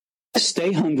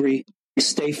stay hungry,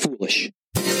 stay foolish.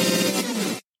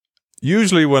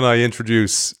 Usually when I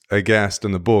introduce a guest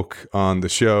and a book on the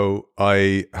show,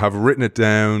 I have written it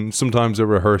down. Sometimes I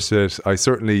rehearse it. I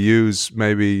certainly use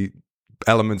maybe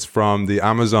elements from the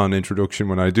Amazon introduction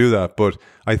when I do that. But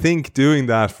I think doing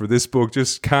that for this book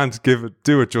just can't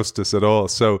do it justice at all.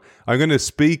 So I'm going to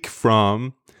speak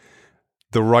from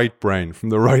the right brain, from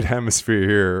the right hemisphere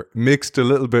here, mixed a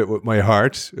little bit with my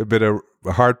heart, a bit of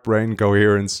heart-brain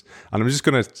coherence. And I'm just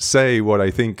going to say what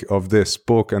I think of this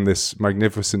book and this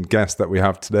magnificent guest that we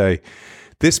have today.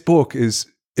 This book is,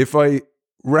 if I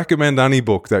recommend any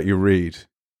book that you read,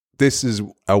 this is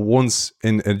a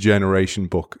once-in-a-generation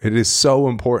book. It is so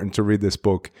important to read this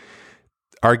book.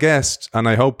 Our guest, and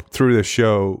I hope through the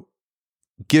show,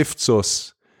 gifts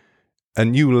us a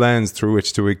new lens through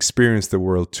which to experience the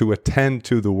world, to attend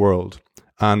to the world.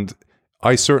 And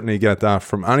I certainly get that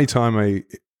from any time I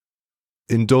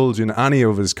indulge in any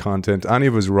of his content, any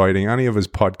of his writing, any of his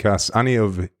podcasts, any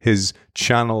of his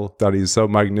channel that he's so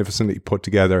magnificently put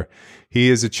together. He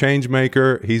is a change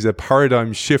maker. He's a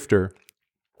paradigm shifter.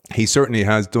 He certainly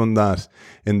has done that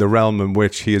in the realm in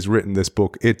which he has written this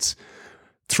book. It's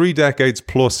 3 decades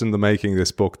plus in the making,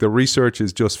 this book. The research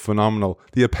is just phenomenal.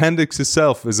 The appendix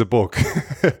itself is a book.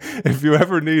 If you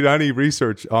ever need any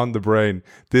research on the brain,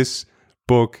 this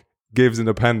book gives an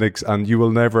appendix and you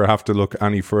will never have to look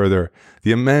any further.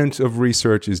 The amount of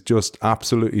research is just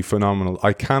absolutely phenomenal.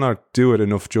 I cannot do it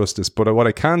enough justice. But what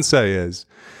I can say is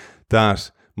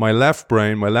that my left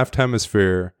brain, my left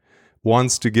hemisphere,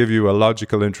 wants to give you a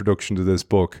logical introduction to this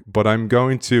book, but I'm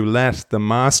going to let the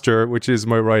master, which is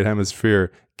my right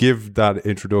hemisphere, give that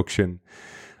introduction.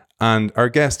 And our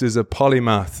guest is a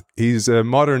polymath. He's a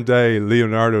modern day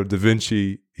Leonardo da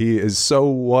Vinci. He is so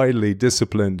widely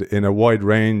disciplined in a wide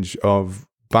range of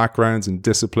backgrounds and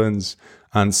disciplines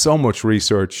and so much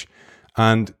research.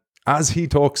 And as he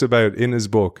talks about in his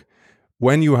book,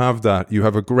 when you have that, you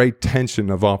have a great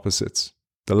tension of opposites.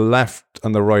 The left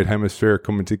and the right hemisphere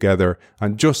coming together,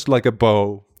 and just like a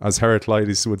bow, as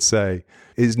Heraclitus would say,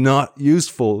 is not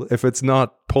useful if it's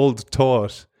not pulled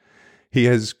taut. He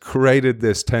has created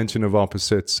this tension of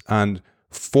opposites, and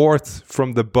forth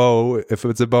from the bow, if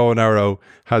it's a bow and arrow,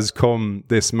 has come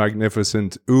this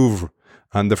magnificent oeuvre.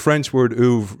 And the French word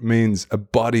oeuvre means a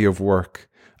body of work,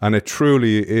 and it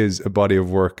truly is a body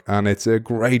of work, and it's a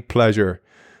great pleasure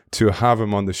to have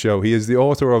him on the show. He is the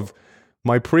author of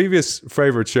my previous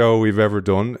favorite show we've ever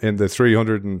done in the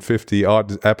 350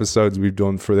 odd episodes we've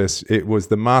done for this. It was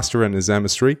The Master and His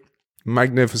Emissary.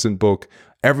 Magnificent book.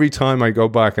 Every time I go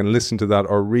back and listen to that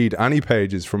or read any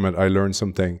pages from it, I learn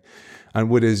something. And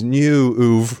with his new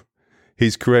oeuvre,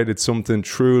 he's created something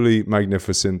truly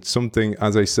magnificent. Something,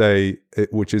 as I say,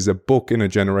 which is a book in a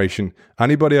generation.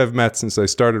 Anybody I've met since I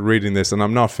started reading this, and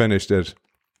I'm not finished it,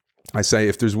 I say,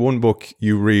 if there's one book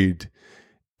you read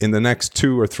in the next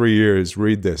 2 or 3 years,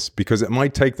 read this, because it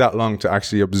might take that long to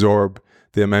actually absorb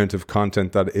the amount of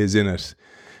content that is in it.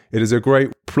 It is a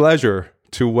great pleasure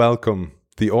to welcome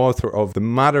the author of The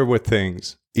Matter with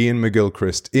Things, Iain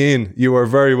McGilchrist. Iain, you are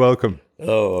very welcome.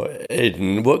 Oh,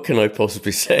 Aidan, what can I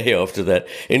possibly say after that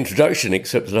introduction,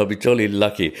 except that I'll be jolly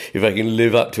lucky if I can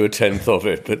live up to a tenth of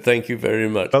it. But thank you very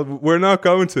much. Well, we're not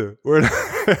going to. We're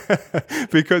not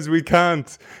because we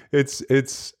can't. It's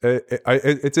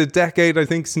a decade, I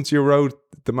think, since you wrote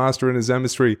The Master and His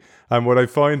Emissary. And what I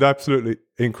find absolutely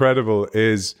incredible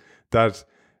is that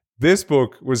this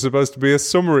book was supposed to be a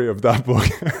summary of that book,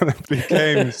 and it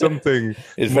became something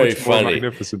it's much very more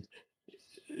magnificent.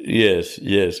 Yes.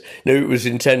 No, it was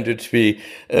intended to be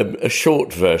a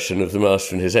short version of The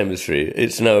Master and His Emissary.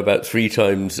 It's now about 3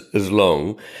 times as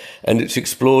long, and it's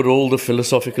explored all the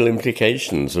philosophical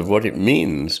implications of what it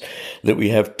means that we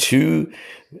have 2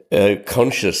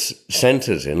 conscious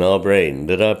centers in our brain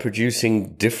that are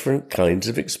producing different kinds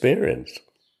of experience.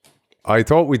 I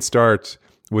thought we'd start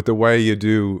with the way you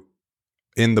do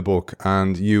in the book,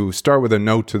 and you start with a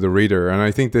note to the reader, and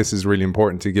I think this is really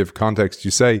important to give context.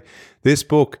 You say, this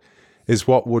book is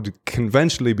what would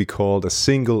conventionally be called a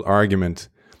single argument.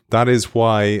 That is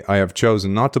why I have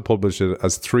chosen not to publish it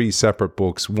as 3 separate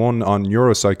books, one on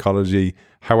neuropsychology,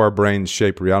 how our brains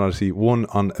shape reality, one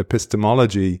on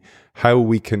epistemology, how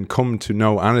we can come to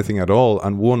know anything at all,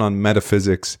 and one on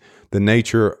metaphysics, the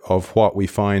nature of what we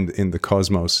find in the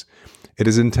cosmos. It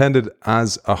is intended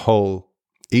as a whole,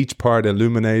 each part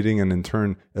illuminating and in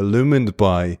turn illumined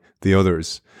by the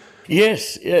others.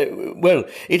 Yes, well,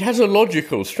 it has a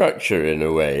logical structure in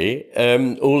a way,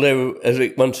 although,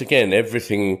 once again,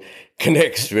 everything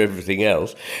connects to everything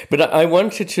else. But I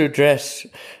wanted to address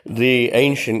the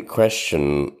ancient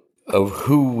question of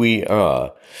who we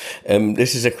are.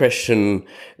 This is a question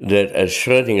that, as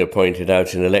Schrödinger pointed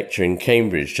out in a lecture in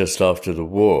Cambridge just after the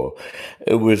war,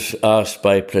 was asked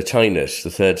by Plotinus, the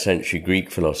 3rd century Greek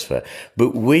philosopher.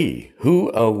 But we,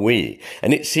 who are we?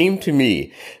 And it seemed to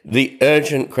me the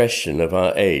urgent question of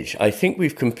our age. I think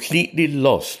we've completely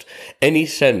lost any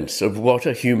sense of what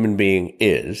a human being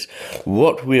is,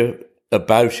 what we're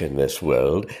about in this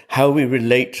world, how we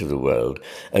relate to the world,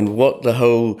 and what the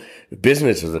whole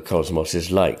business of the cosmos is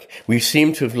like. We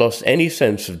seem to have lost any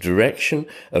sense of direction,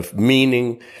 of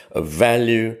meaning, of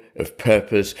value, of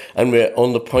purpose, and we're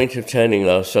on the point of turning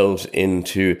ourselves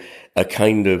into a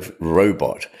kind of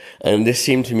robot. And this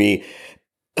seemed to me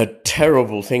a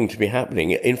terrible thing to be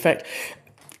happening. In fact,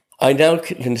 I now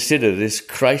consider this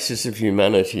crisis of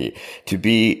humanity to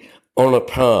be on a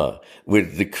par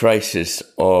with the crisis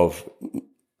of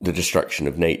the destruction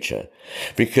of nature,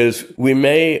 because we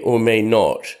may or may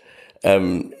not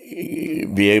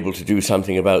be able to do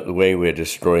something about the way we're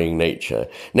destroying nature.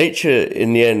 Nature,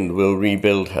 in the end, will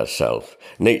rebuild herself.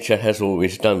 Nature has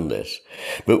always done this.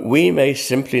 But we may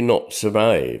simply not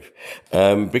survive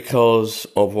because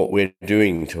of what we're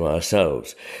doing to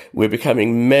ourselves. We're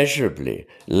becoming measurably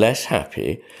less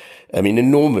happy,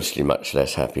 enormously much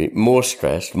less happy, more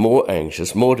stressed, more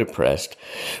anxious, more depressed,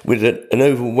 with an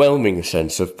overwhelming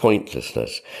sense of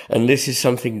pointlessness. And this is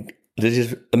something that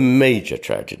is a major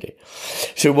tragedy.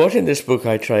 So what in this book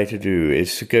I try to do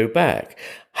is to go back.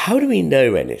 How do we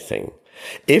know anything?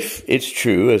 If it's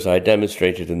true, as I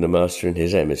demonstrated in The Master and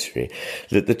His Emissary,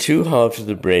 that the two halves of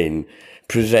the brain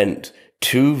present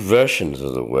two versions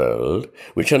of the world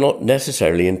which are not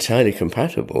necessarily entirely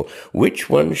compatible, which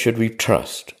one should we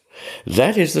trust?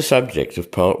 That is the subject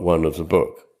of part 1 of the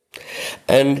book.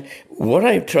 And what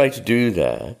I try to do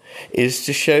there is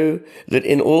to show that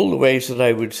in all the ways that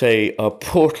I would say are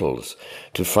portals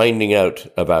to finding out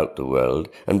about the world,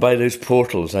 and by those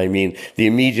portals I mean the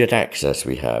immediate access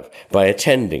we have by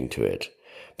attending to it,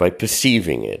 by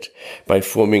perceiving it, by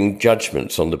forming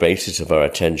judgments on the basis of our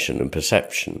attention and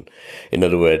perception. In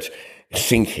other words,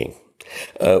 thinking.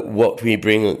 What we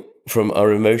bring from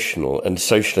our emotional and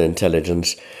social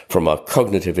intelligence, from our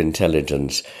cognitive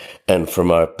intelligence, and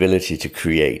from our ability to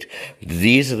create.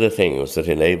 These are the things that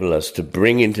enable us to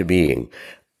bring into being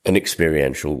an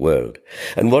experiential world.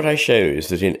 And what I show is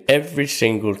that in every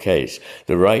single case,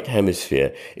 the right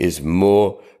hemisphere is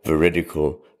more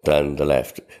veridical than the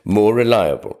left, more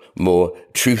reliable, more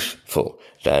truthful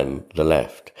than the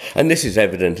left. And this is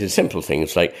evident in simple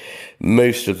things like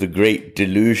most of the great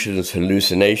delusions,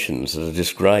 hallucinations that are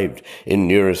described in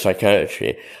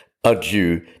neuropsychiatry are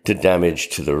due to damage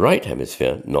to the right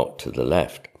hemisphere, not to the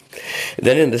left.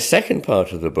 Then in the second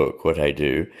part of the book, what I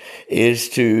do is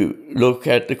to look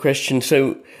at the question,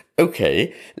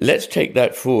 okay, let's take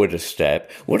that forward a step.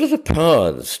 What are the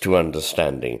paths to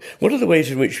understanding? What are the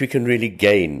ways in which we can really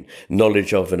gain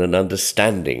knowledge of and an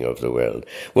understanding of the world?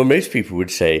 Well, most people would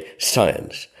say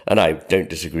science, and I don't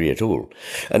disagree at all.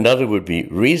 Another would be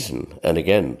reason, and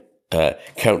again,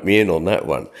 count me in on that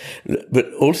one.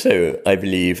 But also, I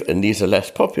believe, and these are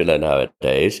less popular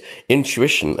nowadays,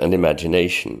 intuition and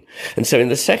imagination. And so in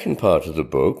the second part of the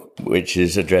book, which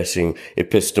is addressing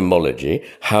epistemology,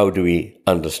 how do we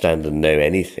understand and know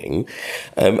anything,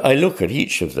 I look at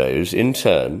each of those in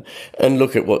turn and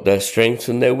look at what their strengths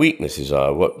and their weaknesses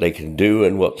are, what they can do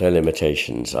and what their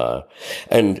limitations are.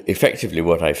 And effectively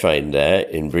what I find there,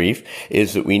 in brief,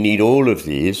 is that we need all of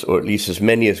these, or at least as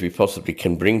many as we possibly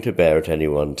can bring to bear at any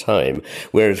one time,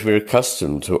 whereas we're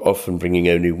accustomed to often bringing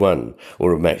only one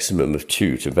or a maximum of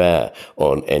two to bear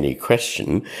on any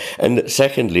question. And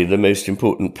secondly, the most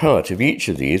important part of each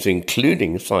of these,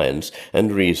 including science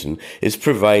and reason, is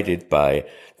provided by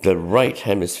the right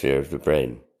hemisphere of the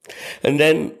brain. And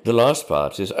then the last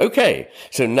part is, okay,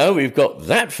 so now we've got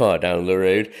that far down the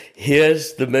road,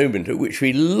 here's the moment at which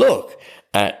we look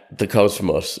at the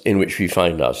cosmos in which we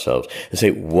find ourselves and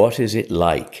say, what is it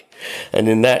like? And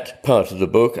in that part of the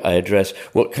book, I address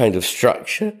what kind of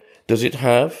structure does it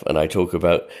have? And I talk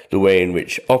about the way in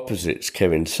which opposites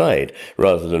coincide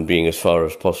rather than being as far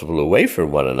as possible away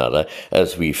from one another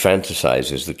as we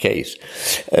fantasize is the case.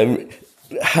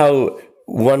 How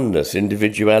oneness,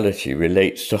 individuality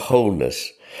relates to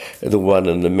wholeness, the one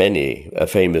and the many, a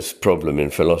famous problem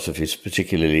in philosophy,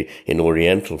 particularly in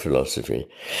Oriental philosophy.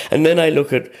 And then I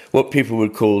look at what people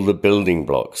would call the building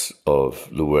blocks of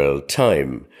the world: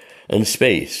 time and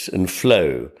space and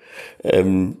flow,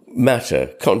 matter,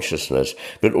 consciousness,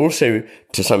 but also,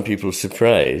 to some people's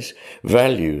surprise,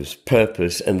 values,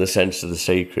 purpose, and the sense of the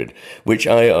sacred, which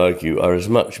I argue are as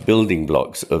much building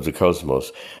blocks of the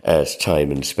cosmos as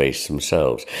time and space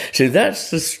themselves. So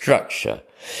that's the structure.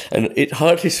 And it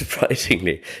hardly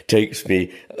surprisingly takes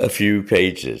me a few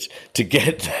pages to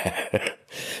get there.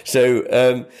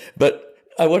 So, but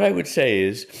what I would say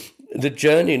is, the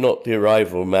journey, not the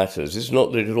arrival, matters. It's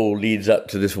not that it all leads up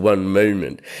to this one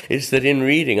moment. It's that in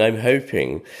reading, I'm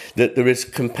hoping that there is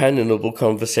companionable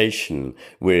conversation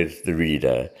with the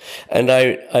reader. And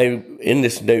I, in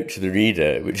this note to the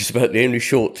reader, which is about the only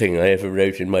short thing I ever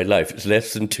wrote in my life, it's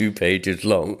less than 2 pages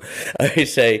long, I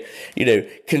say,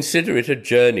 consider it a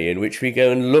journey in which we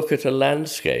go and look at a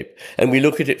landscape, and we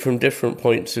look at it from different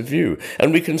points of view.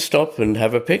 And we can stop and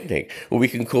have a picnic, or we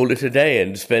can call it a day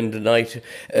and spend a night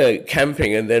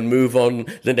camping and then move on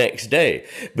the next day.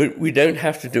 But we don't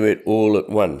have to do it all at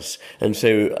once. And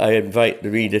so I invite the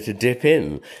reader to dip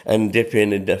in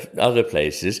other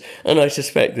places. And I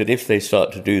suspect that if they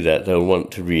start to do that, they'll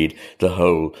want to read the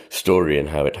whole story and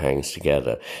how it hangs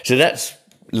together. So that's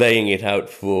laying it out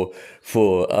for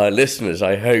our listeners,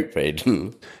 I hope,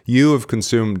 Aidan. You have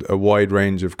consumed a wide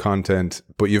range of content,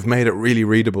 but you've made it really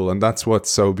readable, and that's what's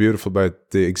so beautiful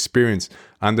about the experience.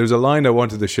 And there's a line I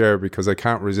wanted to share because I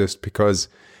can't resist, because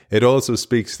it also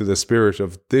speaks to the spirit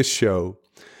of this show,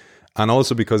 and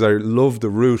also because I love the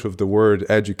root of the word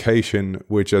education,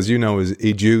 which, as you know, is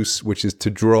educe, which is to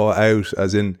draw out,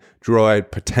 as in draw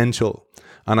out potential.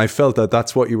 And I felt that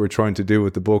that's what you were trying to do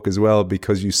with the book as well,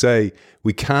 because you say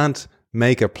we can't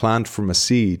make a plant from a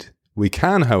seed. We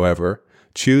can, however,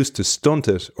 choose to stunt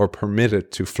it or permit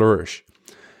it to flourish.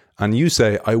 And you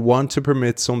say, I want to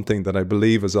permit something that I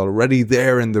believe is already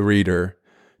there in the reader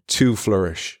to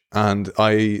flourish. And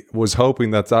I was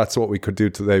hoping that that's what we could do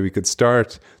today. We could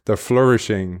start the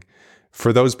flourishing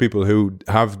for those people who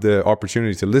have the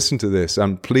opportunity to listen to this.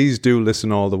 And please do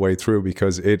listen all the way through,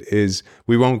 because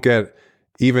we won't get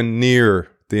even near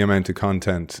the amount of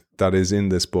content that is in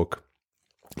this book.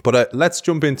 But let's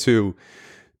jump into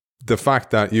the fact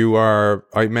that you are,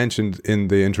 I mentioned in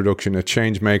the introduction, a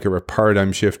change maker, a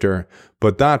paradigm shifter,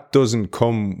 but that doesn't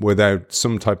come without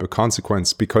some type of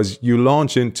consequence, because you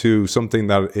launch into something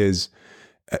that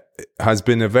has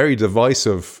been a very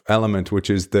divisive element, which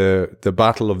is the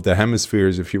battle of the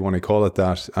hemispheres, if you want to call it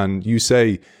that. And you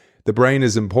say the brain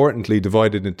is importantly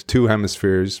divided into 2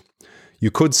 hemispheres. You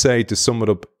could say, to sum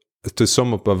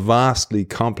up a vastly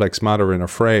complex matter in a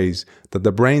phrase, that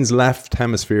the brain's left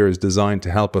hemisphere is designed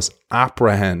to help us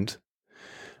apprehend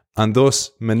and thus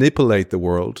manipulate the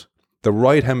world, the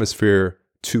right hemisphere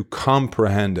to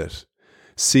comprehend it,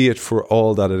 see it for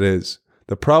all that it is.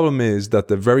 The problem is that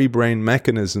the very brain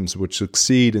mechanisms which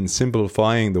succeed in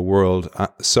simplifying the world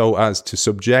so as to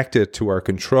subject it to our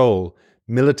control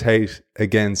militate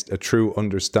against a true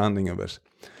understanding of it.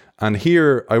 And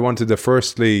here I wanted to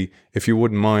firstly, if you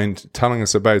wouldn't mind telling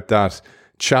us about that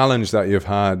challenge that you've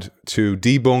had to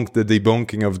debunk the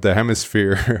debunking of the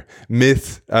hemisphere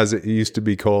myth, as it used to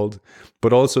be called,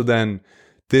 but also then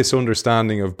this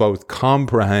understanding of both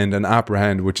comprehend and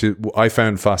apprehend, which I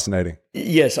found fascinating.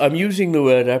 Yes, I'm using the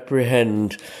word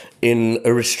apprehend in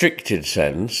a restricted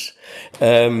sense.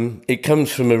 It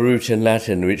comes from a root in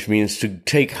Latin, which means to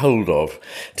take hold of,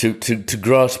 to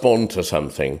grasp onto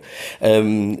something.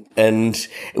 And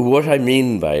what I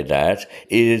mean by that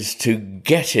is to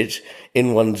get it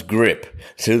in one's grip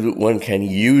so that one can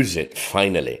use it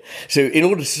finally. So in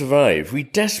order to survive, we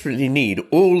desperately need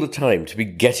all the time to be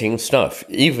getting stuff,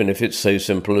 even if it's so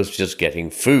simple as just getting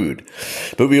food.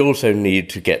 But we also need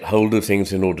to get hold of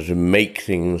things in order to make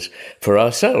things for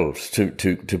ourselves,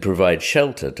 to provide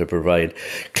shelter, to provide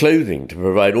clothing, to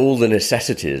provide all the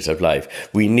necessities of life.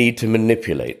 We need to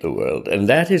manipulate the world. And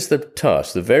that is the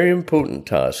task, the very important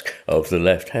task of the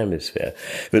left hemisphere.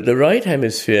 But the right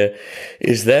hemisphere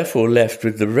is therefore left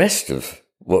with the rest of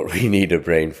what we need a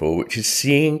brain for, which is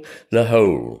seeing the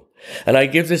whole. And I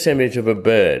give this image of a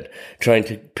bird trying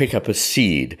to pick up a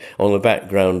seed on the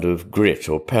background of grit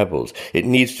or pebbles. It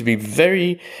needs to be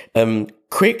very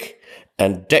quick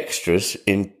and dexterous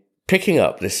in picking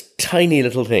up this tiny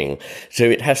little thing. So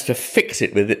it has to fix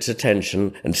it with its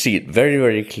attention and see it very,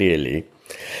 very clearly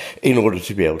in order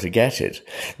to be able to get it.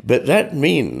 But that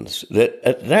means that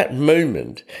at that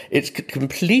moment, it's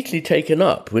completely taken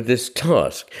up with this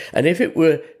task. And if it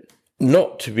were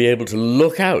not to be able to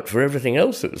look out for everything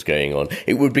else that was going on,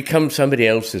 it would become somebody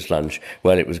else's lunch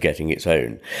while it was getting its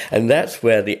own. And that's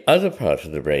where the other part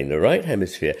of the brain, the right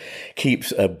hemisphere,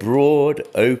 keeps a broad,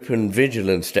 open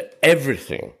vigilance to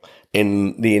everything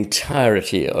in the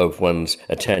entirety of one's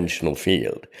attentional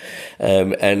field.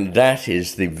 And that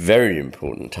is the very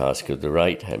important task of the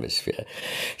right hemisphere.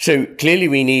 So clearly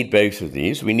we need both of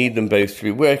these. We need them both to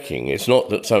be working. It's not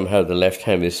that somehow the left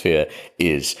hemisphere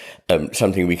is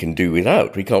something we can do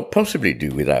without. We can't possibly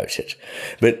do without it.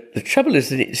 But the trouble is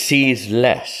that it sees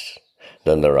less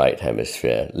than the right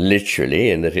hemisphere, literally,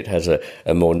 in that it has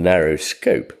a more narrow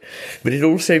scope. But it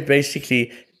also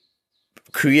basically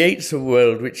creates a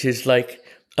world which is like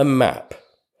a map,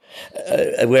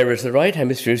 whereas the right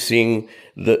hemisphere is seeing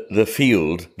the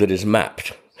field that is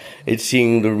mapped. It's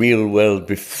seeing the real world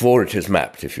before it is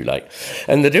mapped, if you like.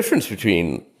 And the difference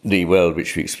between the world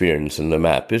which we experience and the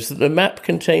map is that the map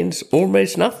contains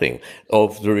almost nothing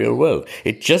of the real world.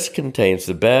 It just contains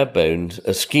the bare bones,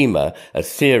 a schema, a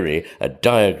theory, a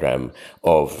diagram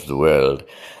of the world.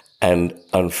 And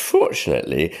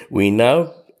unfortunately, we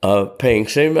now are paying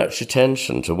so much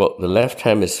attention to what the left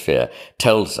hemisphere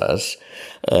tells us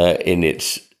in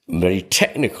its very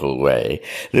technical way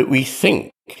that we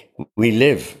think we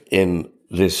live in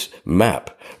this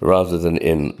map rather than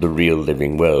in the real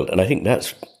living world. And I think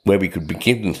that's where we could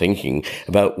begin thinking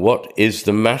about what is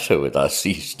the matter with us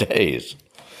these days.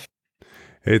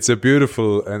 It's a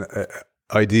beautiful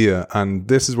idea. And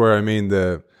this is where I mean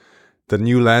the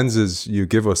new lenses you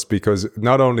give us, because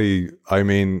not only, I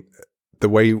mean, the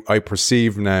way I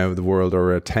perceive now the world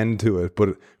or attend to it.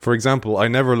 But for example, I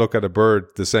never look at a bird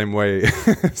the same way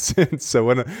since. So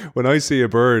when I see a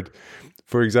bird,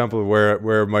 for example,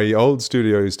 where my old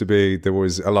studio used to be, there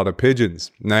was a lot of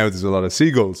pigeons. Now there's a lot of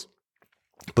seagulls.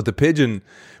 But the pigeon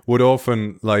would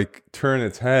often like turn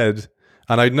its head,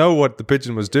 and I'd know what the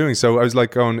pigeon was doing. So I was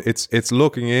like going, it's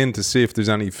looking in to see if there's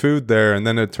any food there. And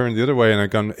then it turned the other way and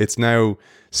I'd gone, it's now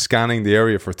scanning the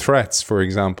area for threats, for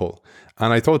example.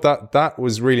 And I thought that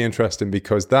was really interesting,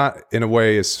 because that, in a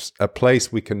way, is a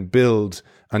place we can build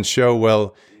and show,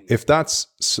 well, if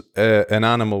that's an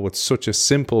animal with such a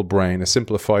simple brain, a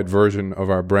simplified version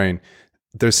of our brain,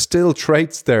 there's still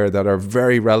traits there that are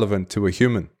very relevant to a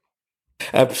human.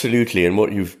 Absolutely. And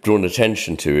what you've drawn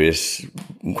attention to is,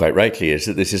 quite rightly, is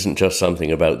that this isn't just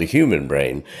something about the human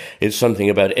brain. It's something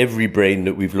about every brain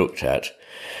that we've looked at.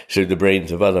 So the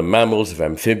brains of other mammals, of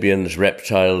amphibians,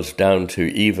 reptiles, down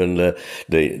to even the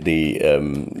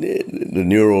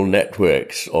neural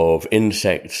networks of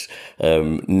insects,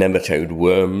 nematode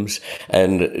worms,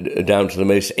 and down to the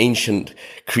most ancient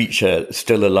creature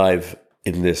still alive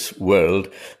in this world,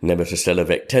 Nematostella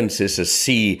vectensis, a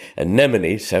sea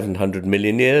anemone, 700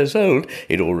 million years old.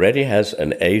 It already has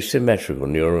an asymmetrical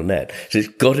neural net. So it's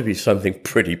got to be something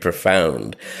pretty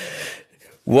profound.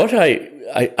 What I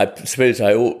suppose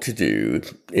I ought to do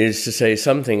is to say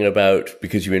something about,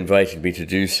 because you invited me to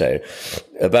do so,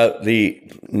 about the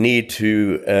need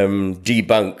to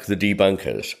debunk the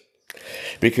debunkers.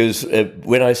 Because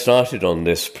when I started on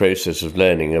this process of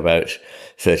learning about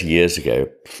 30 years ago,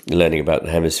 learning about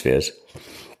the hemispheres,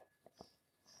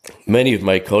 many of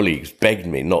my colleagues begged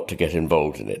me not to get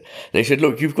involved in it. They said,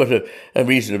 look, you've got a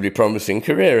reasonably promising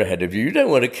career ahead of you. You don't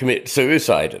want to commit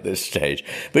suicide at this stage.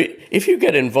 But if you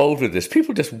get involved with this,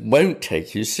 people just won't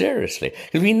take you seriously,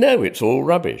 because we know it's all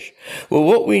rubbish. Well,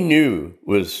 what we knew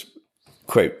was,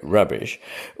 quote, rubbish,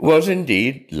 was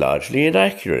indeed largely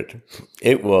inaccurate.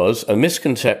 It was a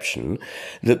misconception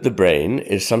that the brain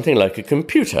is something like a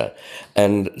computer,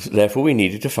 and therefore we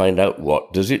needed to find out,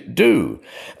 what does it do?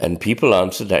 And people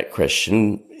answered that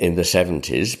question in the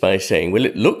 70s by saying, well,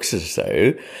 it looks as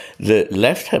though the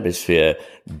left hemisphere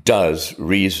does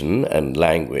reason and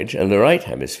language, and the right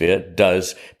hemisphere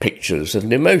does pictures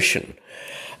and emotion.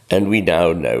 And we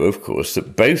now know, of course,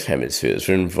 that both hemispheres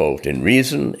are involved in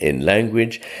reason, in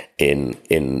language, in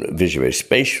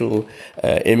visuospatial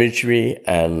imagery,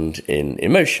 and in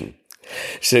emotion.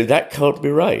 So that can't be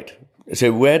right.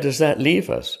 So where does that leave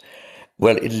us?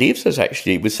 Well, it leaves us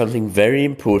actually with something very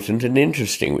important and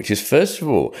interesting, which is, first of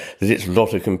all, that it's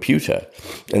not a computer,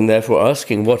 and therefore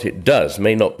asking what it does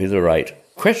may not be the right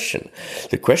question.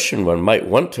 The question one might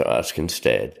want to ask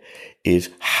instead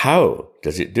is, how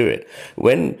does it do it?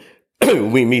 When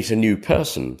we meet a new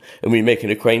person and we make an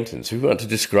acquaintance, we want to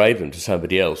describe them to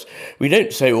somebody else, we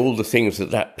don't say all the things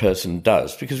that person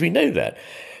does, because we know that.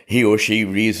 He or she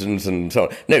reasons and so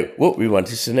on. No, what we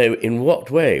want is to know in what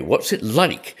way. What's it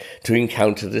like to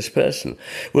encounter this person?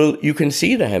 Well, you can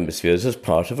see the hemispheres as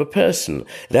part of a person.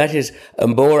 That is a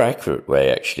more accurate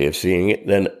way, actually, of seeing it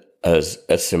than as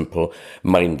a simple,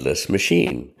 mindless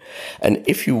machine. And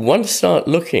if you once start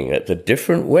looking at the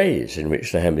different ways in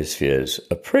which the hemispheres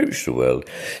approach the world,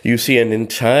 you see an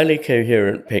entirely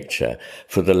coherent picture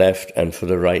for the left and for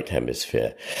the right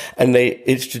hemisphere. And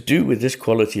it's to do with this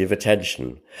quality of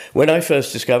attention. When I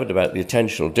first discovered about the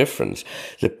attentional difference,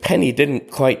 the penny didn't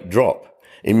quite drop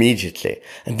immediately.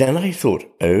 And then I thought,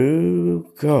 oh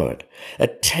God,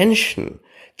 attention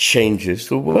changes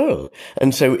the world.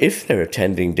 And so if they're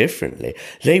attending differently,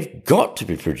 they've got to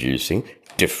be producing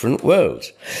different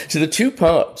worlds. So the two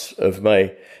parts of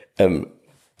my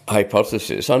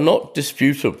hypothesis are not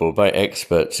disputable by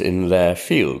experts in their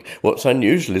field. What's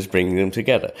unusual is bringing them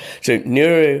together. So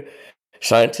neuroscientists,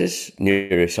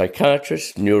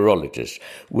 neuropsychiatrists, neurologists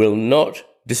will not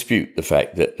dispute the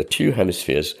fact that the two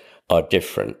hemispheres are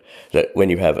different, that when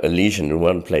you have a lesion in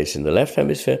one place in the left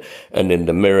hemisphere and in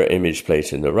the mirror image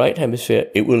place in the right hemisphere,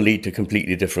 it will lead to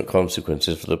completely different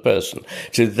consequences for the person.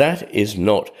 So that is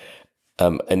not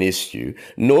an issue,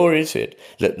 nor is it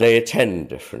that they attend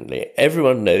differently.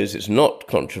 Everyone knows it's not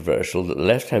controversial that the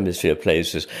left hemisphere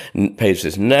pays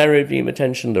this narrow beam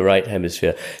attention, the right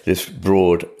hemisphere this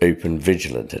broad, open,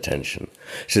 vigilant attention.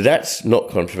 So that's not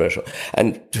controversial.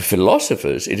 And to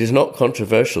philosophers, it is not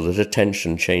controversial that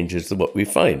attention changes what we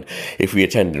find. If we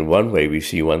attend in one way, we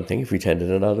see one thing. If we attend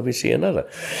in another, we see another.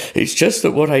 It's just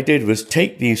that what I did was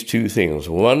take these two things,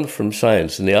 one from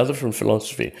science and the other from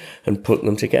philosophy, and put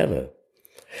them together.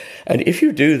 And if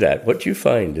you do that, what you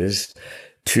find is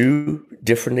two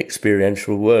different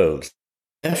experiential worlds.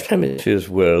 The left hemisphere's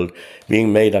world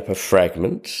being made up of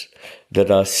fragments that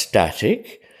are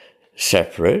static,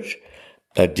 separate,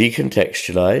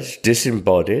 decontextualized,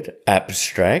 disembodied,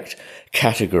 abstract,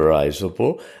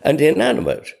 categorizable, and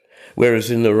inanimate.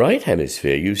 Whereas in the right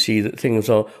hemisphere, you see that things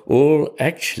are all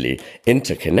actually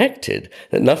interconnected,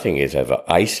 that nothing is ever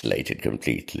isolated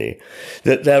completely,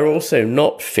 that they're also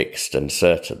not fixed and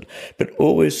certain, but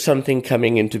always something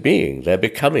coming into being. They're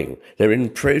becoming, they're in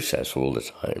process all the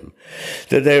time.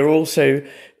 That they're also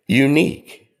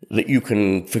unique, that you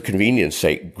can, for convenience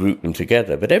sake, group them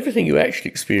together, but everything you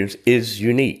actually experience is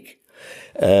unique.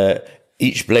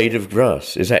 Each blade of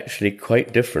grass is actually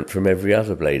quite different from every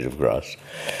other blade of grass.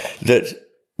 That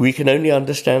we can only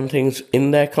understand things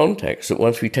in their context, that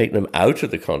once we take them out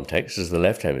of the context, as the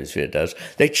left hemisphere does,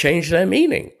 they change their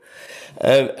meaning.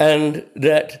 And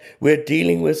that we're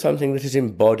dealing with something that is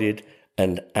embodied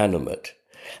and animate,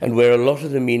 and where a lot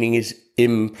of the meaning is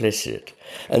implicit.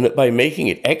 And that by making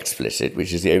it explicit,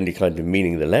 which is the only kind of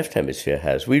meaning the left hemisphere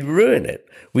has, we ruin it,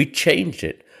 we change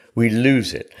it. We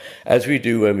lose it. As we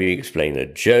do when we explain a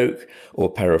joke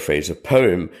or paraphrase a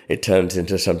poem, it turns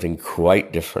into something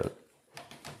quite different.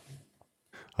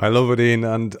 I love it, Iain,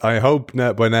 and I hope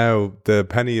by now the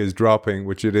penny is dropping,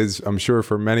 which it is, I'm sure,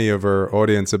 for many of our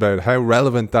audience, about how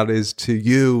relevant that is to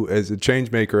you as a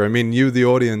change maker. I mean, you, the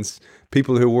audience,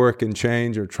 people who work in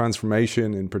change or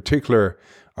transformation in particular,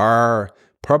 are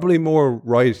probably more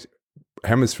right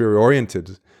hemisphere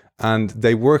oriented, and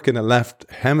they work in a left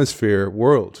hemisphere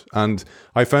world. And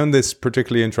I found this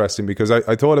particularly interesting because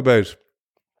I thought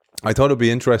it'd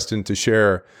be interesting to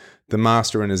share the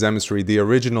master and his emissary, the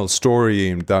original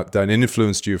story that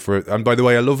influenced you for it. And by the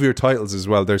way, I love your titles as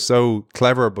well. They're so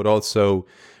clever, but also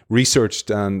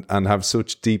researched and have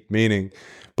such deep meaning.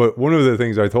 But one of the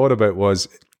things I thought about was,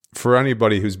 for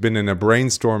anybody who's been in a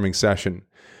brainstorming session,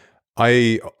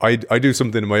 I do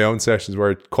something in my own sessions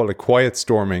where I call it quiet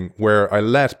storming, where I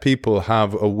let people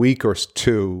have a week or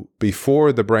two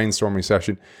before the brainstorming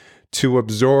session to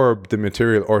absorb the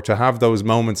material, or to have those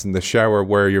moments in the shower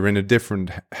where you're in a different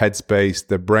headspace,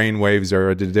 the brain waves are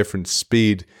at a different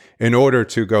speed, in order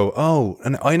to go, oh,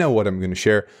 and I know what I'm going to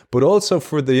share. But also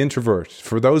for the introvert,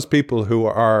 for those people who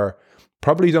are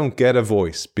probably don't get a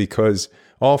voice, because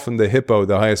often the hippo,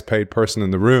 the highest paid person in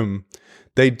the room,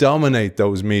 they dominate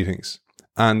those meetings,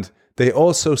 and they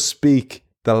also speak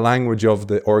the language of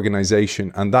the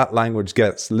organization, and that language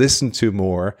gets listened to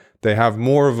more. They have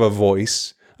more of a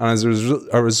voice, and as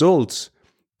a result,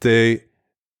 the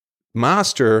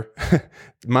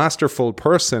masterful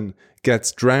person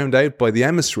gets drowned out by the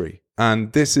emissary.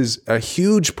 And this is a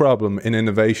huge problem in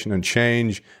innovation and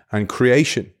change and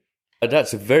creation.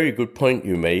 That's a very good point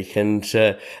you make. And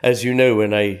as you know,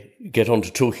 when I get on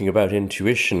to talking about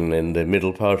intuition in the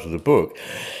middle part of the book,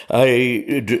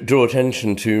 I draw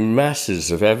attention to masses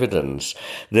of evidence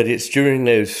that it's during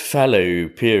those fallow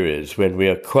periods when we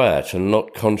are quiet and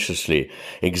not consciously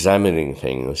examining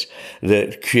things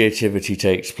that creativity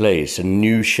takes place and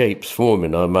new shapes form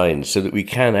in our minds so that we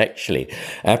can actually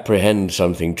apprehend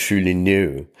something truly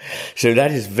new. So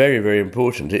that is very, very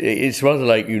important. It's rather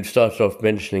like you started off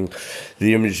mentioning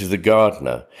the image of the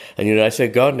gardener. And, I say a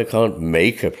gardener can't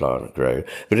make a plant grow,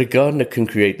 but a gardener can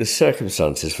create the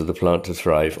circumstances for the plant to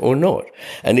thrive or not.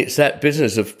 And it's that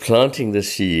business of planting the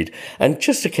seed and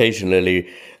just occasionally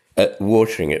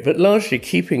watering it, but largely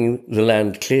keeping the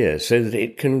land clear so that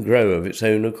it can grow of its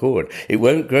own accord. It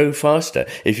won't grow faster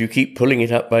if you keep pulling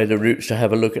it up by the roots to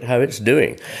have a look at how it's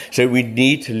doing. So we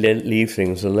need to leave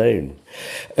things alone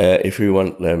if we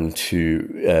want them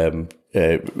to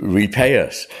repay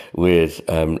us with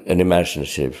an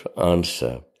imaginative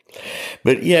answer.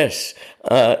 But yes,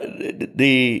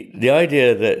 the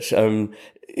idea that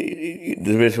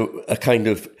there is a kind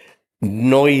of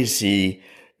noisy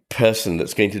person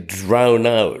that's going to drown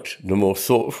out the more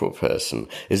thoughtful person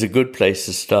is a good place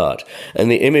to start.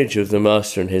 And the image of the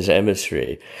master and his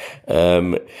emissary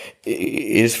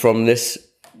is from this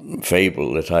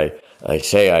fable that I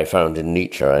say I found in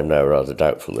Nietzsche. I'm now rather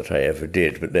doubtful that I ever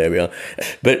did, but there we are.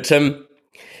 But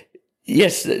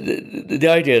yes, the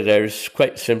idea there is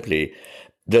quite simply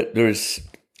that there's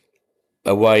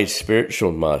a wise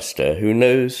spiritual master who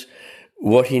knows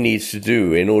what he needs to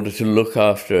do in order to look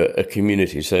after a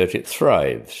community so that it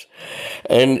thrives.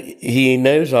 And he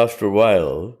knows after a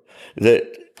while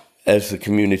that as the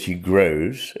community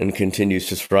grows and continues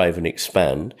to thrive and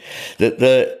expand, that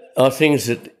there are things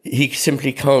that he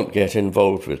simply can't get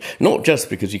involved with, not just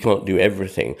because he can't do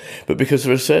everything, but because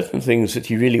there are certain things that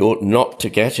he really ought not to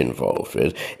get involved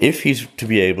with if he's to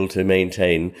be able to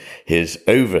maintain his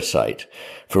oversight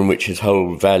from which his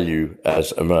whole value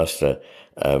as a master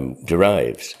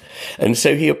derives. And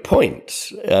so he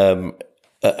appoints a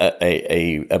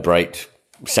bright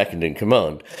second in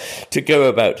command to go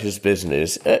about his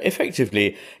business,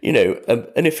 effectively,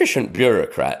 an efficient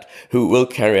bureaucrat who will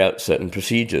carry out certain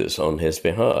procedures on his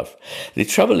behalf. The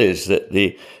trouble is that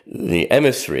the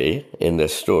emissary in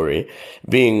this story,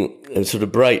 being sort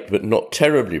of bright but not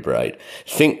terribly bright,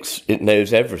 thinks it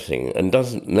knows everything and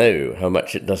doesn't know how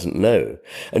much it doesn't know.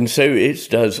 And so it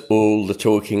does all the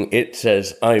talking. It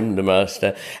says, I'm the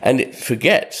master, and it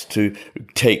forgets to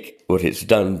take what it's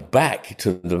done back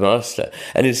to the master,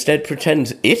 and instead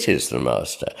pretends it is the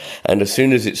master. And as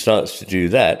soon as it starts to do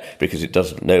that, because it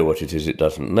doesn't know what it is it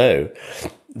doesn't know,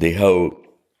 the whole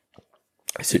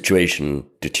situation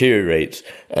deteriorates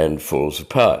and falls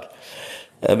apart.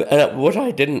 And what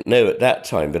I didn't know at that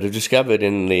time, but I've discovered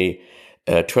in the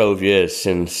 12 years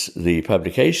since the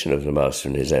publication of The Master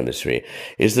and His Emissary,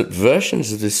 is that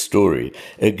versions of this story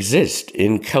exist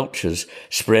in cultures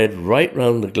spread right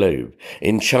round the globe.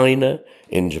 In China,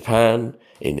 in Japan,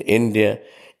 in India,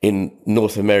 in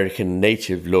North American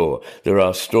native lore, there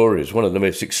are stories, one of the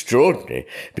most extraordinary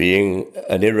being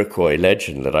an Iroquois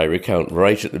legend that I recount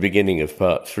right at the beginning of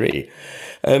part 3,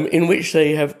 in which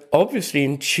they have obviously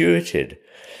intuited,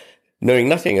 knowing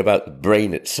nothing about the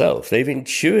brain itself, they've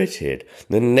intuited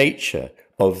the nature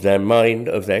of their mind,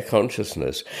 of their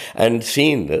consciousness, and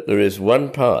seen that there is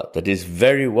one part that is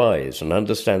very wise and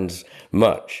understands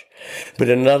much, but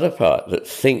another part that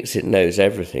thinks it knows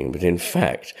everything, but in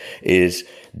fact is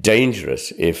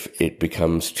dangerous if it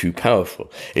becomes too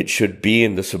powerful. It should be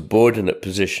in the subordinate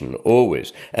position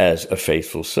always as a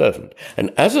faithful servant.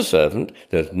 And as a servant,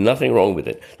 there's nothing wrong with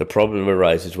it. The problem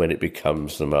arises when it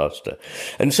becomes the master.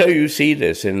 And so you see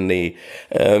this in the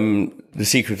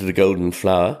Secret of the Golden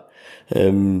Flower, a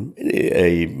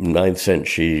 9th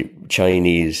century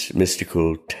Chinese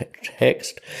mystical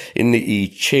text, in the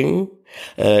I Ching,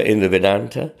 in the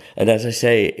Vedanta, and as I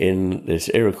say, in this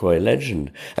Iroquois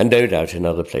legend, and no doubt in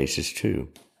other places too.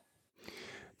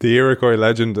 The Iroquois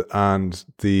legend and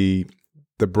the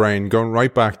brain, going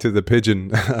right back to the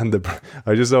pigeon, and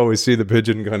I just always see the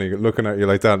pigeon kind of looking at you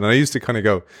like that, and I used to kind of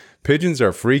go, pigeons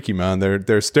are freaky, man.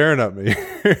 They're staring at me.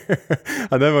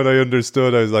 And then when I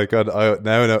understood, I was like, God,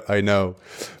 now I know.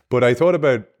 But I thought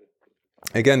about,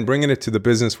 again, bringing it to the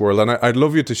business world, and I'd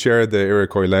love you to share the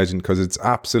Iroquois legend because it's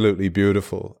absolutely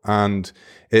beautiful, and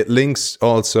it links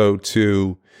also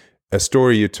to a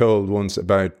story you told once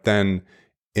about then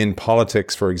in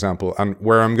politics, for example. And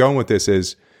where I'm going with this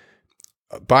is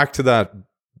back to that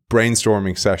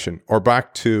brainstorming session, or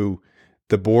back to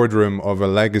the boardroom of a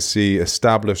legacy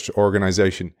established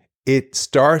organization. It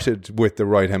started with the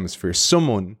right hemisphere.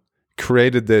 Someone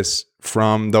created this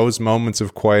from those moments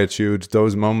of quietude,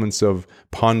 those moments of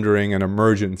pondering and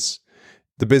emergence.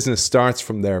 The business starts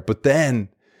from there, but then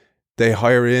they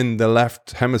hire in the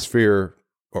left hemisphere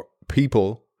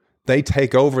people. They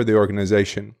take over the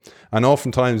organization, and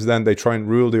oftentimes then they try and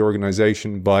rule the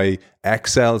organization by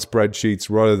Excel spreadsheets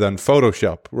rather than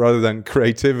Photoshop, rather than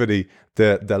creativity.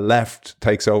 The left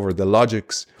takes over the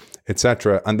logics,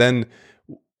 etc. And then,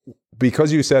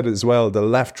 because you said as well, the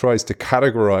left tries to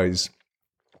categorize.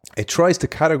 It tries to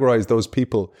categorize those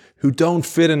people who don't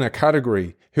fit in a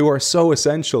category, who are so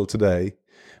essential today,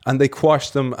 and they quash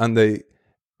them and they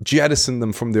jettison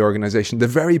them from the organization. The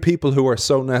very people who are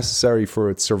so necessary for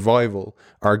its survival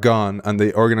are gone, and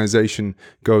the organization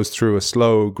goes through a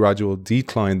slow, gradual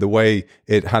decline, the way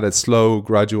it had a slow,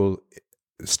 gradual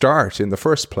start in the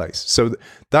first place. So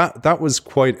that was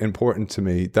quite important to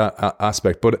me, that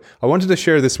aspect. But I wanted to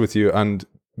share this with you, and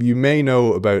you may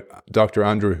know about Dr.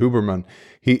 Andrew Huberman.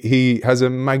 He has a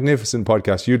magnificent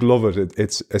podcast. You'd love it.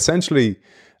 It's essentially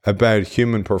about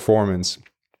human performance.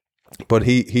 But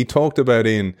he talked about,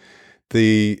 Iain,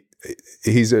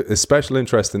 he's a special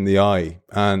interest in the eye.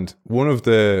 And one of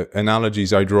the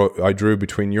analogies I drew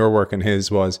between your work and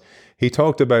his was, he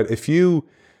talked about, if you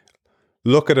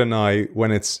look at an eye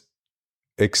when it's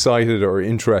excited or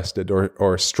interested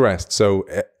or stressed, so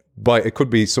it could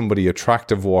be somebody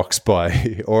attractive walks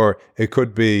by, or it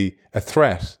could be a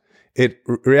threat, it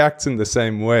reacts in the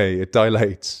same way. It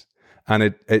dilates and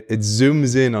it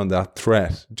zooms in on that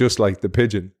threat, just like the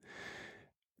pigeon.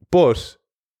 But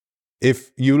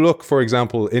if you look, for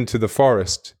example, into the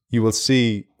forest, you will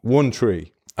see one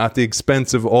tree at the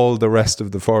expense of all the rest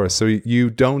of the forest. So you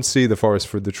don't see the forest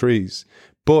for the trees.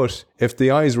 But if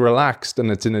the eye is relaxed and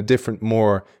it's in a different,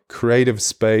 more creative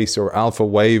space or alpha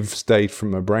wave state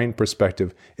from a brain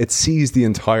perspective, it sees the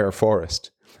entire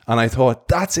forest. And I thought,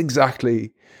 that's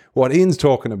exactly what Iain's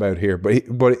talking about here.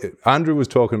 But Andrew was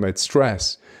talking about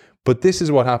stress. But this is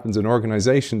what happens in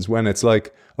organizations when it's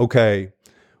like, okay,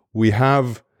 we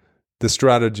have the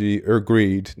strategy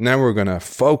agreed. Now we're going to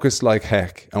focus like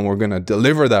heck and we're going to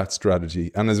deliver that strategy.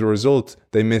 And as a result,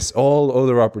 they miss all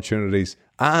other opportunities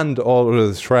and all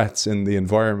other threats in the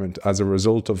environment as a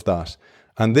result of that.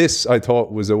 And this, I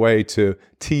thought, was a way to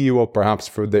tee you up perhaps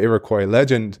for the Iroquois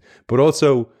legend. But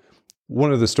also,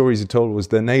 one of the stories he told was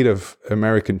the Native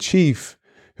American chief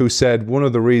who said one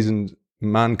of the reasons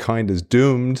mankind is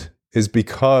doomed is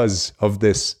because of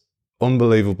this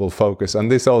unbelievable focus. And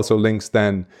this also links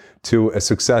then to a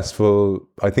successful,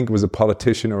 I think it was a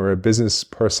politician or a business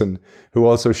person who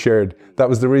also shared that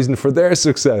was the reason for their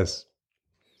success.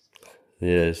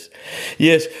 Yes.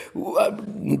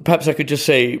 Perhaps I could just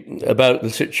say about the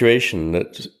situation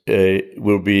that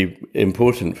will be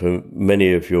important for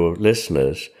many of your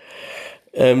listeners.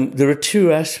 There are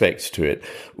two aspects to it.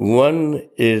 One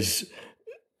is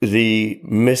the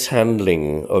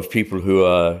mishandling of people who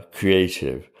are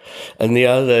creative, and the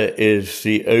other is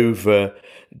the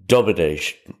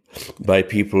over-domination by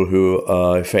people who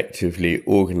are effectively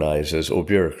organizers or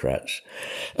bureaucrats.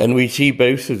 And we see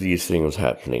both of these things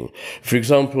happening. For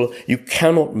example, you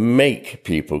cannot make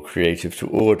people creative to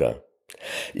order.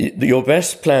 Your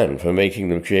best plan for making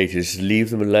them creative is to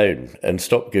leave them alone and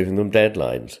stop giving them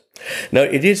deadlines. Now,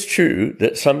 it is true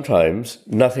that sometimes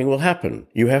nothing will happen.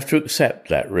 You have to accept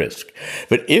that risk.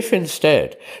 But if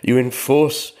instead you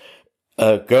enforce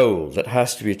a goal that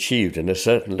has to be achieved in a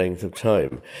certain length of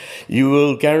time, you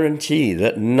will guarantee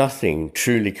that nothing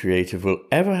truly creative will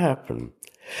ever happen.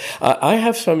 I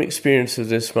have some experience of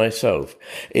this myself,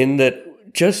 in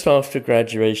that just after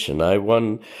graduation, I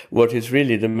won what is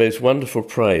really the most wonderful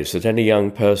prize that any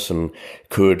young person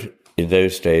could, in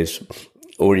those days,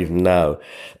 or even now,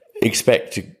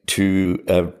 expect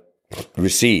to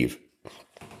receive,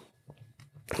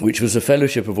 which was a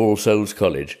fellowship of All Souls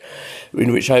College,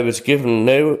 in which I was given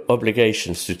no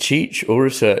obligations to teach or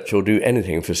research or do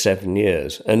anything for 7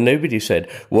 years. And nobody said,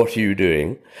 "What are you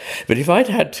doing?" But if I'd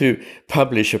had to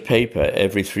publish a paper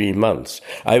every 3 months,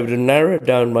 I would have narrowed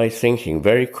down my thinking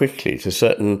very quickly to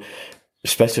certain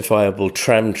specifiable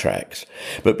tram tracks.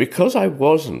 But because I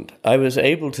wasn't, I was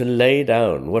able to lay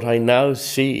down what I now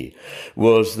see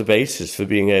was the basis for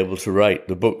being able to write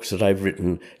the books that I've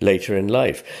written later in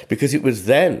life. Because it was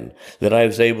then that I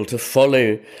was able to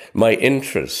follow my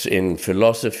interests in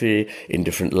philosophy, in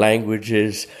different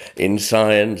languages, in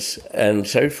science, and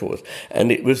so forth.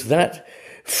 And it was that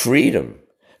freedom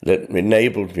that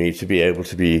enabled me to be able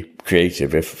to be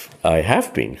creative, if I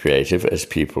have been creative, as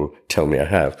people tell me I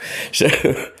have. So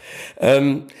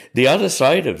the other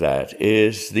side of that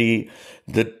is the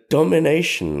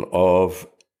domination of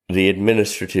the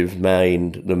administrative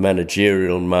mind, the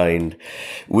managerial mind,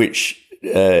 which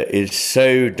is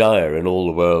so dire in all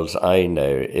the worlds I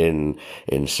know, in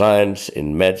science,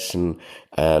 in medicine,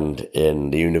 and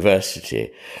in the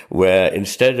university, where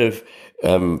instead of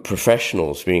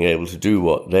professionals being able to do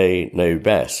what they know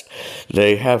best,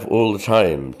 they have all the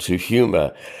time to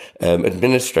humour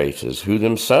administrators who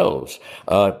themselves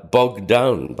are bogged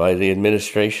down by the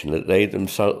administration that they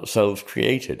themselves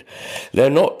created.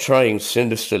 They're not trying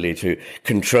sinisterly to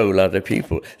control other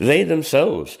people. They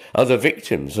themselves are the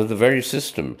victims of the very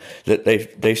system that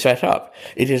they set up.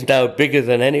 It is now bigger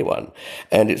than anyone,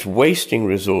 and it's wasting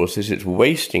resources, it's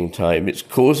wasting time, it's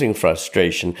causing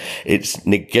frustration, it's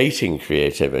negating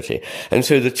creativity. And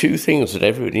so the two things that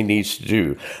everybody needs to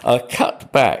do are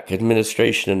cut back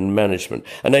administration and management.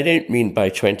 And I don't mean by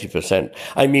 20%,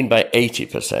 I mean by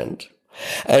 80%.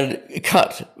 And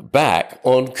cut back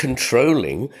on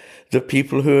controlling the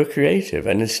people who are creative,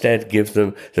 and instead give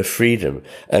them the freedom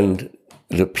and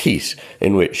the peace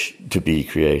in which to be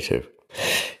creative.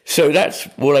 So that's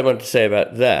all I want to say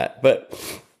about that. But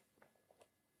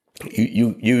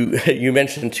you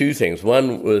mentioned two things.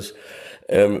 One was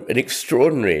an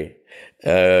extraordinary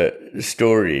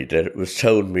story that was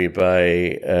told me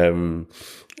by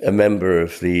a member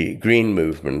of the Green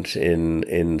movement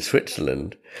in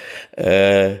Switzerland,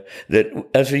 that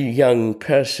as a young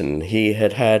person he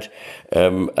had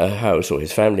a house, or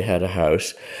his family had a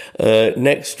house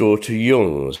next door to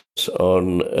Jung's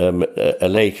on a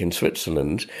lake in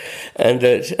Switzerland, and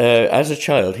that as a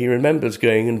child he remembers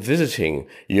going and visiting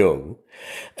Jung,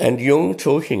 and Jung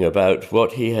talking about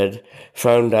what he had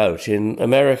found out in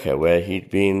America, where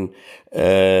he'd been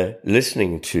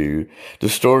listening to the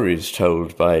stories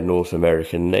told by North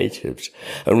American natives.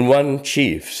 And one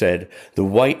chief said, "The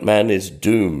white man is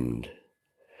doomed."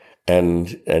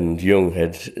 And Jung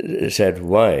had said,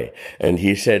 "Why?" And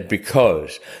he said,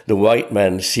 "Because the white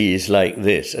man sees like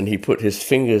this." And he put his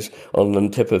fingers on the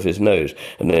tip of his nose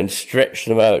and then stretched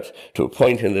them out to a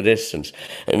point in the distance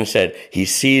and said, "He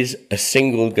sees a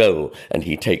single goal and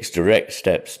he takes direct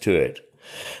steps to it."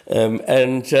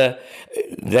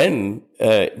 Then,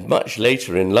 much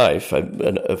later in life,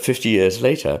 50 years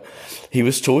later, he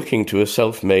was talking to a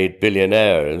self-made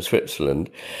billionaire in Switzerland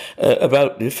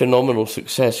about the phenomenal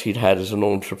success he'd had as an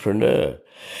entrepreneur.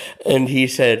 And he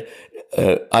said,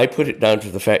 I put it down to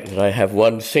the fact that I have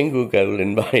one single goal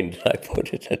in mind. I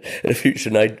put it in the future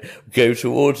and I go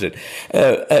towards it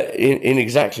in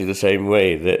exactly the same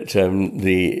way that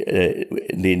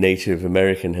the Native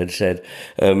American had said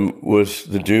was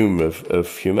the doom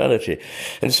of humanity.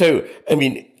 And so, I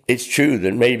mean, it's true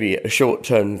that maybe a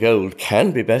short-term goal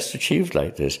can be best achieved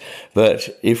like this,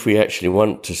 but if we actually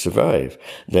want to survive,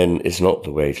 then it's not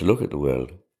the way to look at the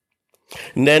world.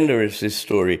 And then there is this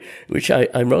story, which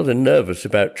I'm rather nervous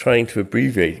about trying to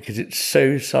abbreviate because it's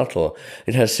so subtle.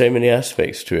 It has so many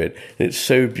aspects to it. And it's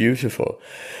so beautiful.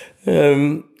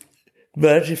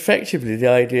 But effectively, the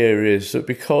idea is that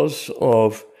because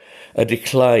of a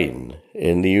decline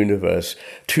in the universe,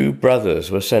 two brothers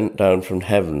were sent down from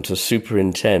heaven to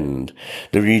superintend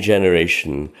the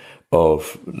regeneration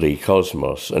of the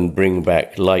cosmos and bring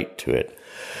back light to it.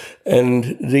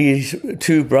 And these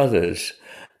two brothers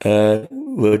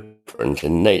were different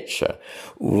in nature.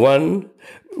 One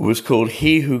was called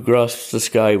He Who Grasps the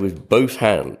Sky with Both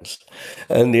Hands,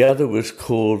 and the other was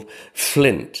called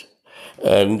Flint.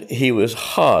 And he was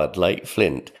hard like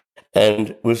flint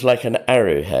and was like an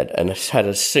arrowhead and had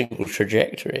a single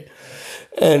trajectory.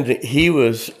 And he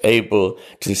was able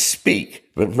to speak,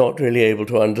 but not really able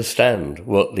to understand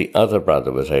what the other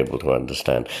brother was able to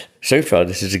understand. So far,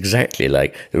 this is exactly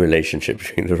like the relationship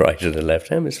between the right and the left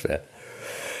hemisphere.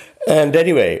 And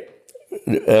anyway,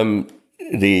 the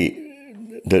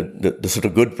sort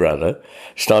of good brother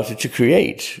started to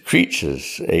create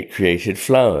creatures. It created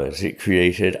flowers, it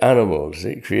created animals,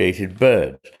 it created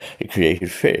birds, it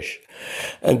created fish.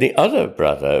 And the other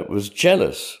brother was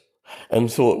jealous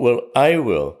and thought, well, I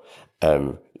will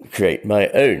create my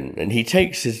own. And he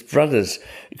takes his brother's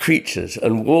creatures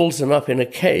and walls them up in a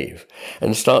cave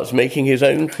and starts making his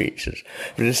own creatures.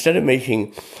 But instead of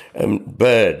making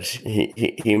birds,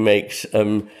 he makes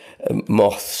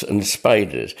moths and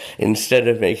spiders. Instead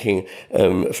of making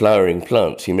flowering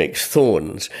plants, he makes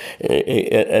thorns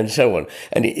and so on.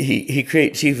 And he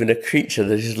creates even a creature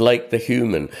that is like the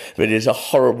human, but is a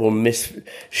horrible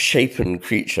misshapen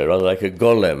creature, rather like a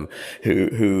golem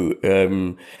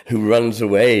who runs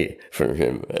away from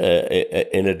him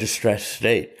in a distressed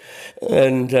state.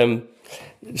 And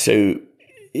so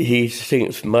he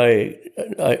thinks my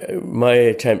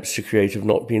attempts to create have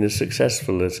not been as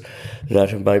successful as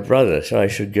that of my brother, so I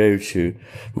should go to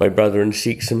my brother and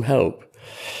seek some help.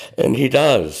 And he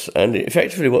does. And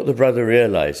effectively what the brother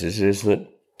realizes is that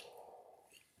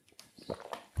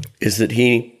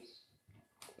he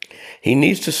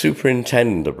needs to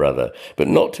superintend the brother, but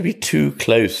not to be too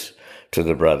close to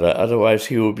the brother, otherwise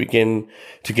he will begin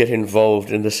to get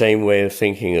involved in the same way of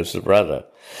thinking as the brother.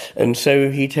 And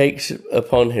so he takes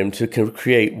upon him to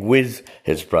create with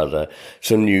his brother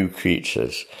some new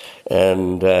creatures.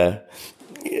 And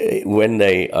when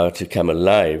they are to come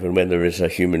alive, and when there is a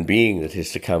human being that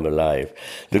is to come alive,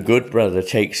 the good brother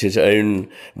takes his own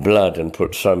blood and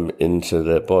puts some into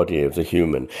the body of the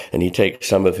human, and he takes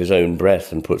some of his own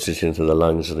breath and puts it into the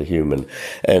lungs of the human,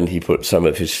 and he puts some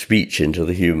of his speech into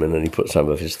the human, and he puts some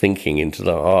of his thinking into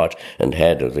the heart and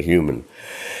head of the human.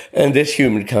 And this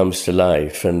human comes to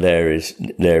life, and there is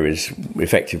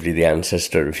effectively the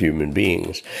ancestor of human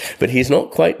beings. But he's not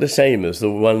quite the same as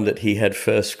the one that he had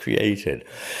first created.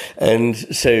 And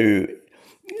so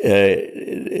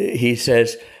he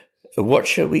says, what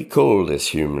shall we call this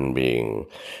human being?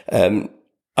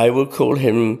 I will call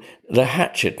him the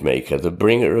hatchet maker, the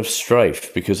bringer of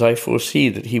strife, because I foresee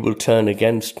that he will turn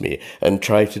against me and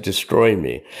try to destroy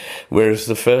me. Whereas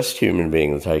the first human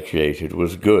being that I created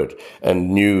was good and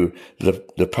knew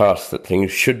the path that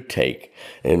things should take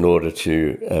in order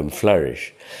to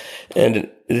flourish. And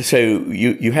so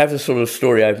you have this sort of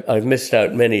story. I've missed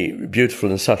out many beautiful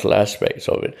and subtle aspects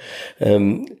of it.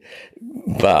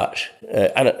 But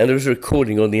there was a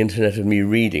recording on the internet of me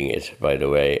reading it, by the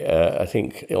way, I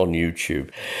think on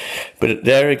YouTube. But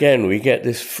there again, we get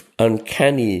this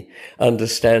uncanny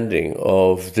understanding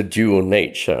of the dual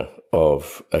nature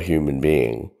of a human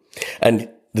being. And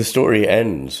the story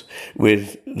ends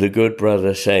with the good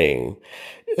brother saying,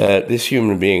 this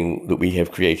human being that we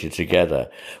have created together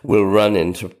will run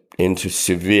into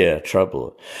severe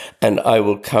trouble, and I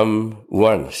will come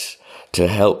once to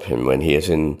help him when he is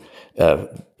in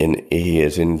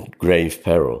grave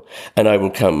peril, and I will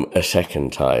come a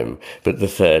second time, but the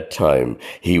third time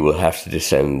he will have to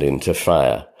descend into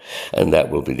fire, and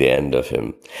that will be the end of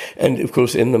him. And of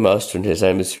course, in The Master and His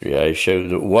Emissary, I show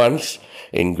that once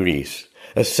in Greece,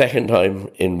 a second time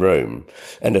in Rome,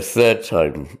 and a third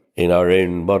time in our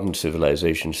own modern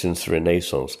civilization since the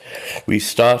Renaissance, we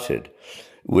started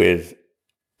with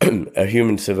a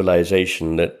human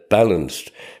civilization that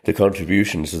balanced the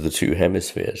contributions of the two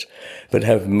hemispheres, but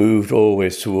have moved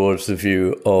always towards the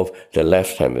view of the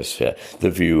left hemisphere,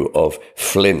 the view of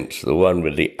Flint, the one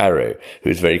with the arrow,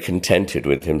 who's very contented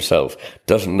with himself,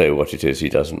 doesn't know what it is he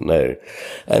doesn't know.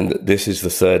 And this is the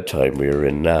third time we are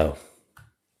in now.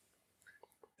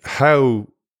 How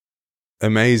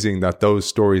amazing that those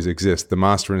stories exist, the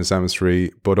Master and His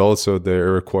Emissary, but also the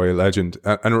Iroquois legend.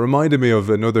 And it reminded me of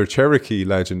another Cherokee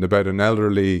legend about an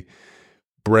elderly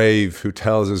brave who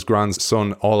tells his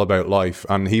grandson all about life.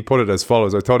 And he put it as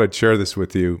follows. I thought I'd share this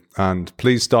with you, and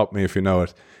please stop me if you know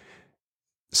it.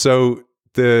 So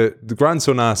the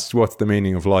grandson asks, what's the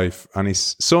meaning of life? And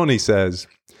his son, he says,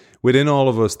 within all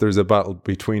of us, there's a battle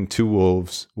between two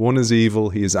wolves. One is evil.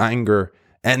 He is anger,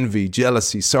 envy,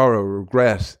 jealousy, sorrow,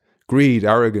 regret, greed,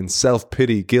 arrogance,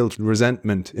 self-pity, guilt,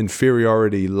 resentment,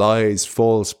 inferiority, lies,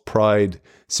 false pride,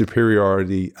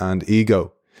 superiority, and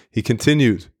ego. He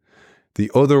continued, the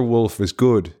other wolf is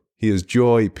good. He is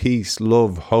joy, peace,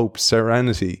 love, hope,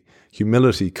 serenity,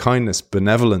 humility, kindness,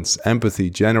 benevolence, empathy,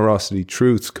 generosity,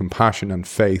 truth, compassion, and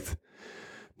faith.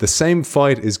 The same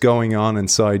fight is going on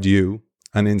inside you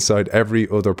and inside every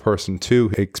other person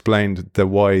too, explained the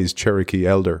wise Cherokee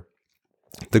elder.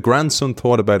 The grandson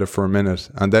thought about it for a minute,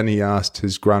 and then he asked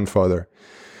his grandfather,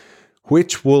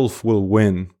 which wolf will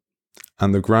win?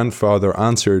 And the grandfather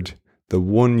answered, the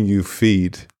one you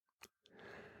feed.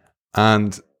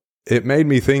 And it made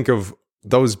me think of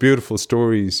those beautiful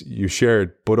stories you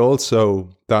shared, but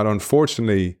also that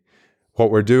unfortunately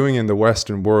what we're doing in the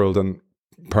Western world, and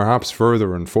perhaps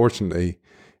further unfortunately,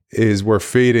 is we're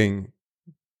feeding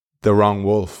the wrong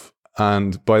wolf.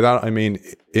 And by that, I mean,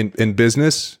 in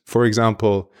business, for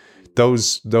example,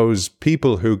 those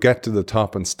people who get to the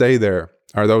top and stay there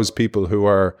are those people who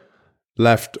are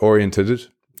left-oriented,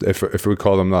 if we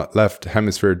call them that, left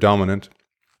hemisphere dominant.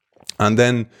 And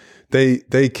then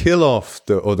they kill off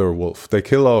the other wolf. They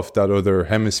kill off that other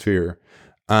hemisphere.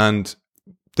 And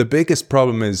the biggest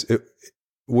problem is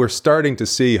we're starting to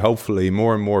see, hopefully,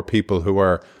 more and more people who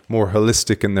are more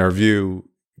holistic in their view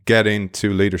get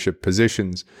into leadership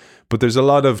positions. But there's a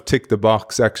lot of tick the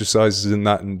box exercises in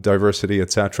that, and diversity,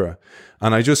 etc.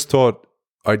 And I just thought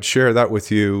I'd share that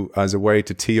with you as a way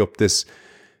to tee up this,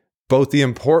 both the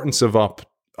importance of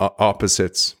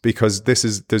opposites, because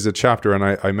there's a chapter, and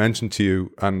I mentioned to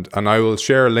you, and I will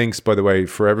share links, by the way,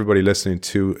 for everybody listening,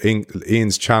 to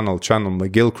Iain's channel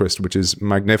McGilchrist, which is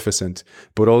magnificent,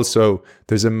 but also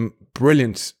there's a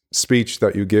brilliant speech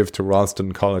that you give to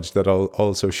Ralston College that I'll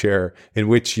also share, in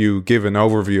which you give an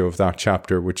overview of that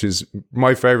chapter, which is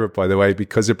my favorite, by the way,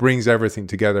 because it brings everything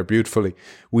together beautifully.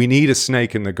 We need a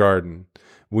snake in the garden.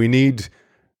 We need,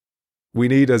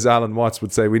 as Alan Watts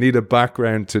would say, we need a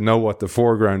background to know what the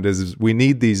foreground is. We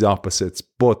need these opposites,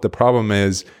 but the problem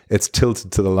is it's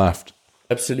tilted to the left.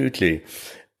 Absolutely.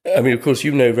 I mean, of course,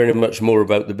 you know very much more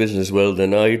about the business world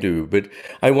than I do, but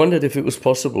I wondered if it was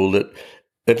possible that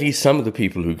at least some of the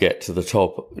people who get to the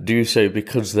top do so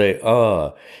because they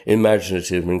are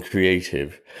imaginative and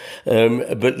creative,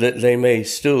 but that they may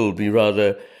still be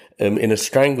rather in a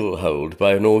stranglehold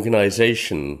by an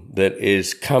organization that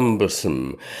is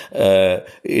cumbersome,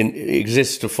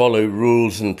 exists to follow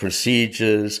rules and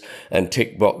procedures and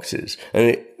tick boxes.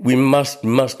 And we must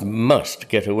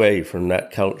get away from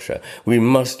that culture. We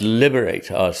must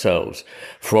liberate ourselves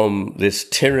from this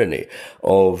tyranny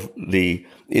of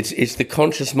it's the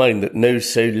conscious mind that knows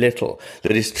so little,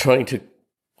 that is trying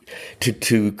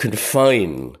to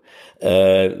confine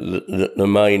the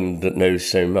mind that knows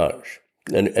so much.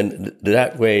 And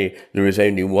that way, there is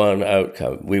only one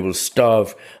outcome. We will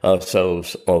starve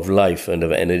ourselves of life and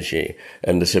of energy,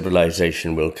 and the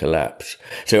civilization will collapse.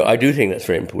 So I do think that's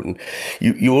very important.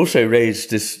 You also raised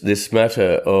this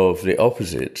matter of the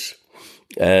opposites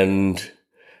and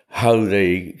how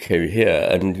they cohere.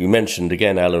 And you mentioned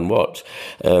again Alan Watts,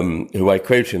 who I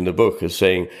quote in the book as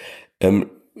saying,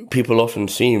 people often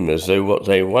seem as though what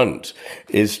they want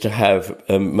is to have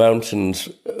mountains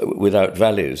without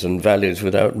valleys and valleys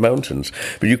without mountains.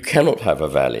 But you cannot have a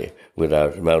valley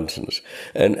without mountains.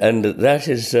 And that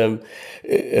is a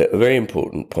very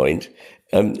important point.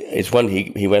 It's one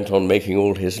he went on making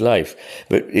all his life.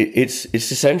 But it's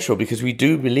essential, because we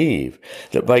do believe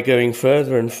that by going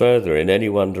further and further in any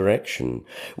one direction,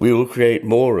 we will create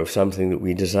more of something that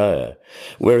we desire.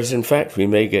 Whereas, in fact, we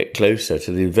may get closer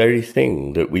to the very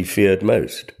thing that we feared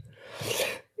most.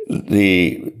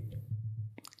 The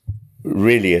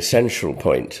really essential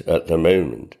point at the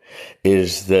moment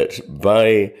is that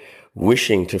by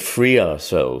wishing to free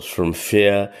ourselves from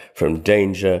fear, from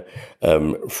danger,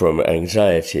 from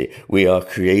anxiety, we are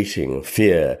creating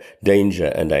fear, danger,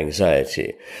 and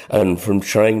anxiety. And from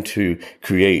trying to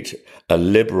create a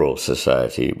liberal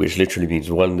society, which literally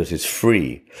means one that is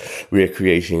free, we are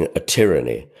creating a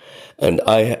tyranny. And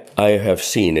I have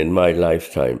seen in my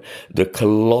lifetime the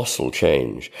colossal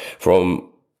change from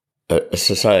a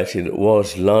society that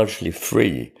was largely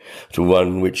free to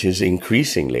one which is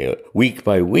increasingly, week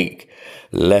by week,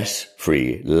 less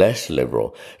free, less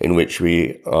liberal, in which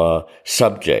we are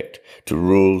subject to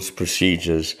rules,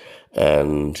 procedures,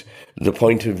 and the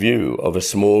point of view of a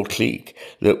small clique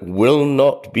that will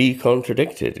not be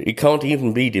contradicted. It can't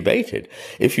even be debated.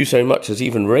 If you so much as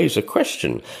even raise a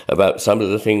question about some of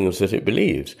the things that it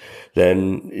believes,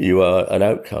 then you are an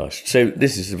outcast. So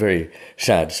this is a very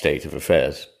sad state of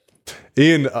affairs.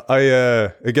 Iain,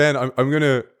 I'm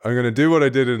gonna do what I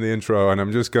did in the intro, and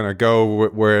I'm just gonna go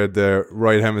where the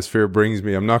right hemisphere brings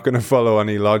me. I'm not gonna follow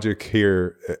any logic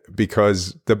here,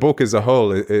 because the book as a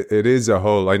whole, it is a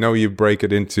whole. I know you break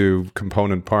it into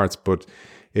component parts, but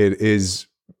it is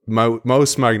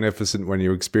most magnificent when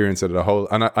you experience it as a whole.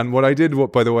 And what I did,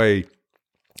 by the way,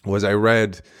 was I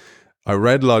read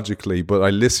logically, but I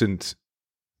listened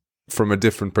from a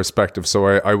different perspective. So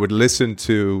I would listen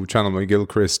to Channel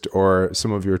McGilchrist or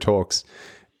some of your talks,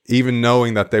 even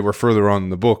knowing that they were further on in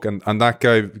the book. And that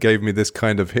gave me this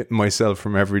kind of hitting myself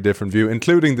from every different view,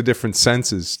 including the different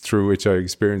senses through which I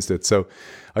experienced it. So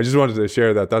I just wanted to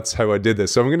share that. That's how I did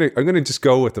this. So I'm gonna just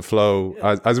go with the flow,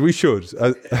 as we should.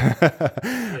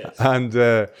 Yes. And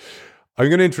I'm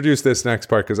going to introduce this next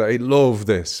part because I love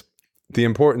this. The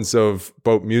importance of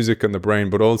both music and the brain,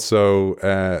 but also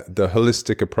the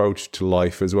holistic approach to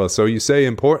life as well. So you say,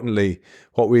 importantly,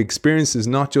 what we experience is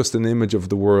not just an image of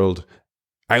the world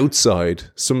outside,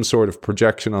 some sort of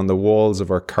projection on the walls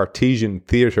of our Cartesian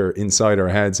theatre inside our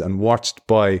heads and watched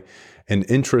by an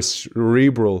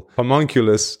intracerebral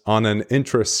homunculus on an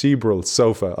intracerebral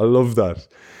sofa. I love that.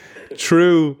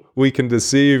 True, we can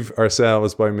deceive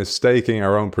ourselves by mistaking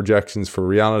our own projections for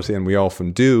reality, and we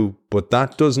often do, but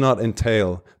that does not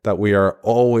entail that we are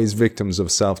always victims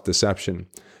of self-deception.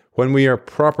 When we are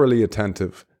properly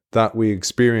attentive, that we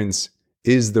experience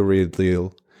is the real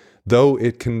deal, though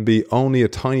it can be only a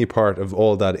tiny part of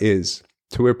all that is.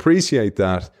 To appreciate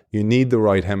that, you need the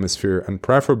right hemisphere, and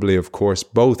preferably, of course,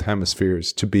 both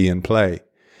hemispheres to be in play.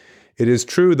 It is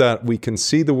true that we can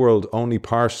see the world only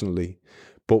partially,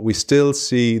 but we still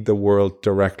see the world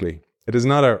directly. It is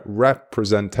not a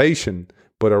representation,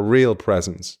 but a real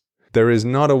presence. There is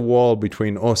not a wall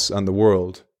between us and the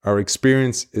world. Our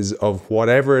experience is of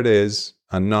whatever it is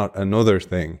and not another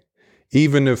thing,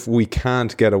 even if we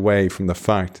can't get away from the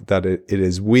fact that it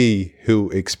is we who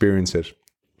experience it.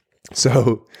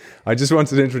 So I just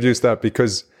wanted to introduce that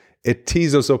because it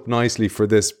tees us up nicely for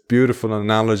this beautiful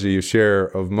analogy you share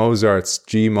of Mozart's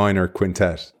G minor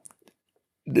quintet.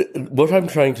 What I'm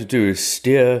trying to do is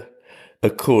steer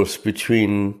a course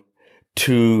between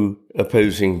two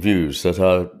opposing views that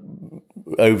are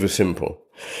oversimple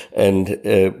and,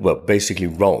 basically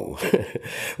wrong.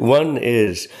 One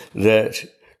is that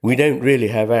we don't really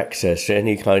have access to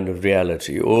any kind of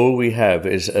reality. All we have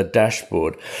is a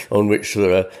dashboard on which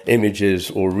there are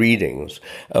images or readings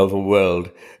of a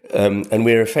world, and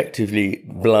we're effectively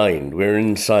blind. We're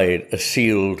inside a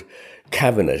sealed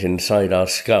cabinet inside our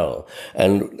skull,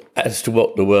 and as to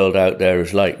what the world out there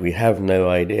is like, we have no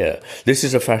idea. This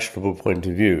is a fashionable point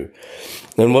of view,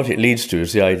 and what it leads to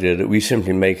is the idea that we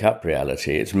simply make up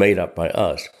reality. It's made up by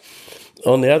us.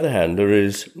 On the other hand, there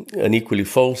is an equally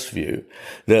false view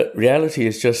that reality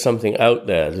is just something out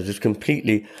there that is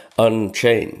completely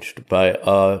unchanged by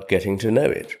our getting to know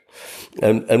it.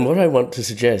 And what I want to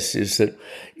suggest is that,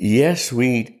 yes,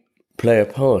 we play a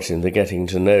part in the getting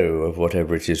to know of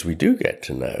whatever it is we do get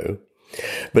to know,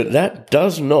 but that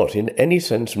does not in any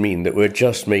sense mean that we're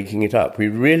just making it up. We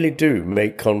really do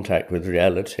make contact with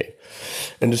reality.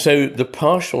 And so the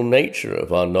partial nature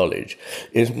of our knowledge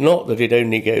is not that it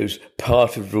only goes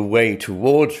part of the way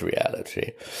towards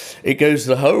reality. It goes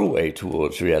the whole way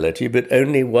towards reality, but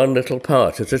only one little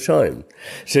part at a time.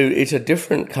 So it's a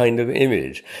different kind of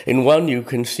image. In one, you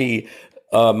can see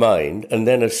our mind, and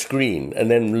then a screen,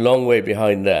 and then a long way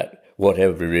behind that,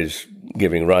 whatever is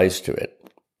giving rise to it.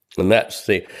 And that's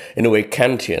the, in a way,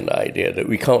 Kantian idea that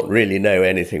we can't really know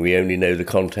anything, we only know the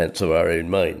contents of our own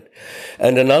mind.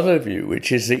 And another view,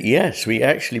 which is that, yes, we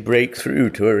actually break through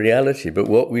to a reality, but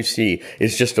what we see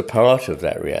is just a part of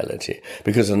that reality,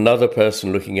 because another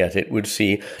person looking at it would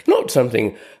see not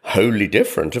something wholly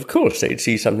different. Of course, they'd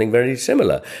see something very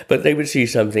similar, but they would see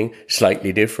something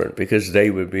slightly different because they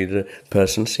would be the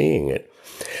person seeing it.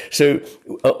 So,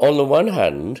 on the one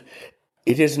hand,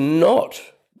 it is not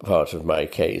part of my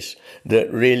case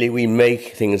that really we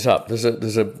make things up. There's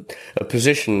a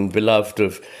position beloved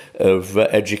of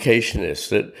educationists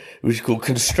that which is called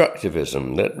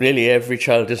constructivism, that really every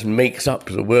child just makes up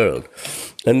the world.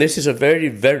 And this is a very,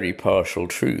 very partial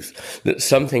truth, that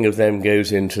something of them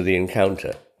goes into the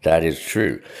encounter. That is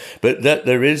true. But that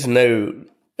there is no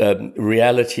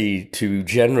reality to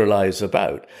generalize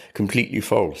about, completely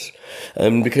false.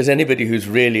 Because anybody who's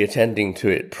really attending to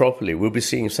it properly will be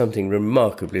seeing something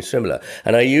remarkably similar.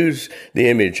 And I use the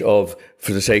image of,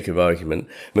 for the sake of argument,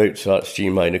 Mozart's G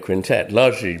minor quintet,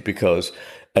 largely because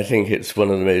I think it's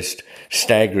one of the most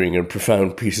staggering and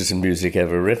profound pieces of music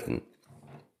ever written.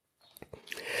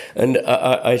 And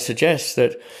I suggest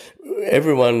that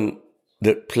everyone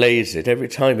that plays it, every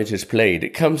time it is played,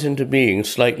 it comes into being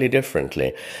slightly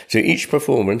differently. So each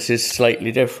performance is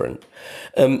slightly different.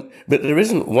 But there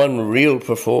isn't one real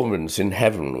performance in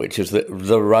heaven, which is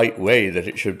the right way that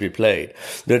it should be played.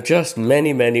 There are just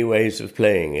many, many ways of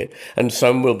playing it, and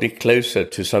some will be closer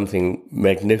to something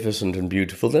magnificent and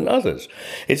beautiful than others.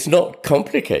 It's not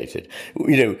complicated.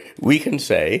 We can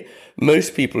say,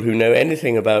 most people who know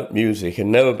anything about music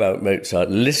and know about Mozart,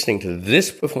 listening to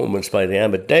this performance by the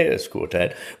Amadeus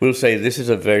Quartet, will say this is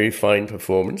a very fine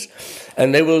performance,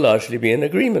 and they will largely be in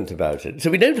agreement about it. So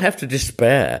we don't have to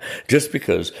despair just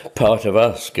because part of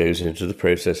us goes into the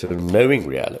process of knowing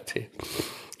reality.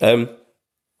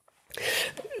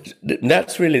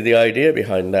 That's really the idea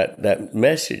behind that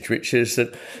message, which is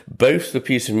that both the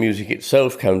piece of music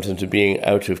itself comes into being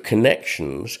out of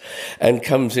connections and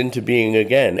comes into being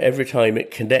again every time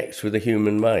it connects with the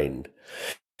human mind.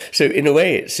 So in a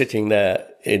way, it's sitting there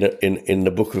in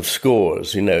the book of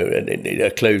scores,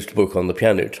 a closed book on the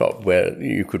piano top where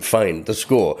you could find the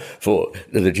score for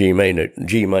the G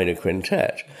minor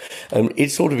quintet. It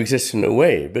sort of exists in a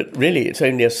way, but really it's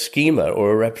only a schema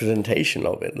or a representation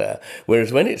of it there.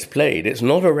 Whereas when it's played, it's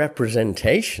not a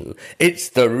representation, it's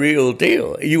the real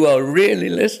deal. You are really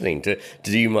listening to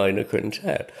G minor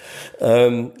quintet.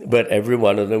 But every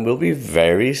one of them will be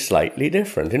very slightly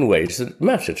different in ways that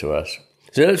matter to us.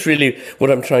 So that's really what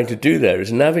I'm trying to do there,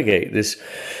 is navigate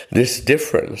this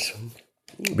difference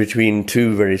between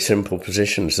two very simple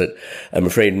positions that I'm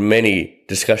afraid many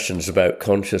discussions about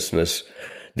consciousness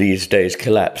these days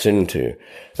collapse into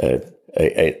an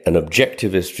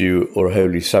objectivist view or a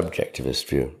wholly subjectivist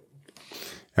view.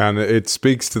 And it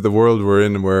speaks to the world we're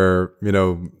in, where, you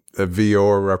know, a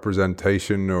VR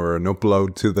representation or an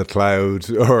upload to the cloud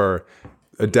or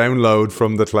a download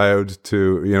from the cloud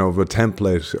to, you know, of a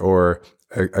template or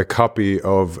a copy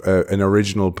of an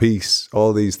original piece.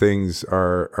 All these things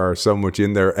are so much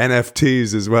in there.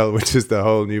 NFTs as well, which is the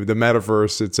whole new, the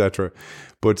metaverse, etc.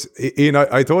 But Iain,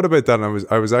 I thought about that, and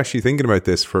I was actually thinking about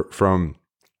this from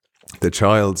the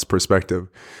child's perspective.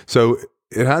 So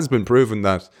it has been proven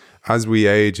that as we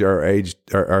age,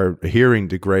 our hearing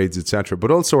degrades, etc.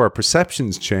 But also our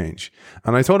perceptions change.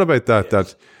 And I thought about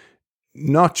that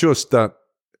not just that,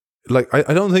 like,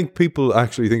 I don't think people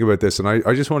actually think about this, and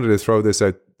I just wanted to throw this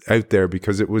out there,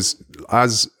 because it was,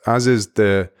 as is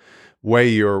the way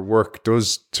your work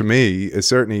does to me, it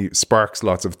certainly sparks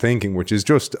lots of thinking, which is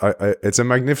just, it's a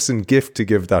magnificent gift to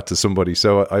give that to somebody.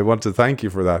 So I want to thank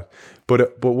you for that.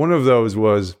 But one of those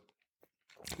was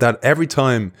that every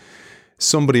time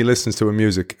somebody listens to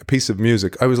a piece of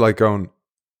music, I was like going,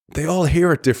 they all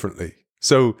hear it differently.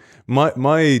 So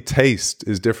my taste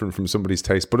is different from somebody's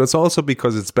taste, but it's also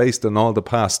because it's based on all the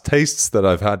past tastes that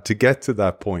I've had to get to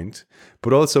that point.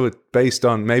 But also it's based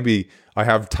on, maybe I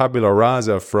have tabula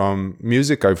rasa from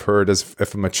music I've heard as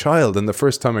if I'm a child, and the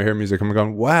first time I hear music, I'm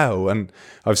going, wow. And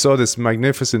I saw this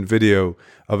magnificent video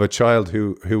of a child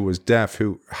who was deaf,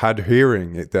 who had a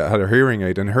hearing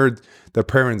aid, and heard their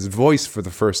parents' voice for the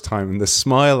first time, and the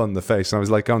smile on the face. And I was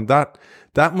like,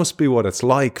 that must be what it's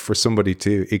like for somebody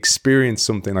to experience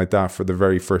something like that for the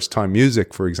very first time,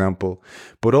 music, for example.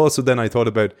 But also then I thought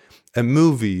about a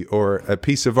movie or a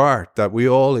piece of art, that we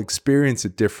all experience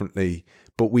it differently,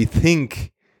 but we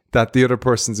think that the other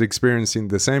person's experiencing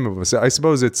the same of us. I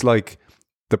suppose it's like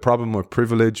the problem with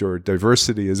privilege or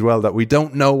diversity as well, that we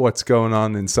don't know what's going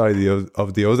on inside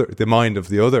the mind of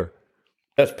the other.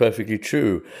 That's perfectly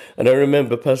true. And I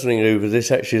remember puzzling over this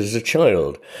actually as a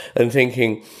child and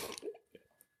thinking,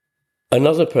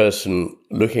 another person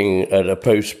looking at a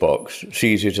post box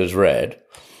sees it as red.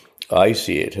 I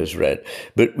see it as red.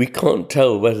 But we can't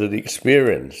tell whether the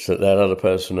experience that other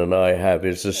person and I have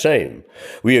is the same.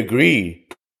 We agree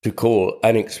to call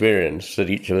an experience that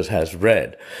each of us has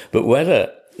red. But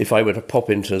whether, if I were to pop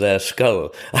into their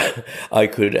skull, I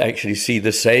could actually see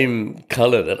the same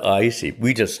color that I see,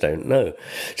 we just don't know.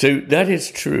 So that is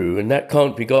true, and that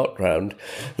can't be got round.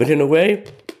 But in a way,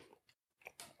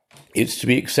 it's to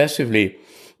be excessively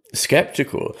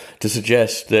skeptical to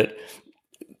suggest that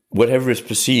whatever is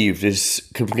perceived is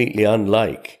completely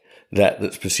unlike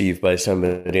that's perceived by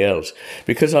somebody else,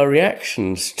 because our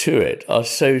reactions to it are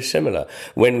so similar.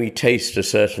 When we taste a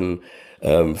certain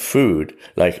food,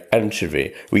 like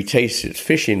anchovy, we taste its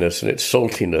fishiness and its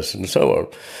saltiness and so on.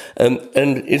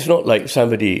 And it's not like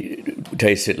somebody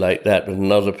tastes it like that, but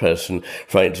another person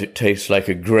finds it tastes like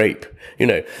a grape, you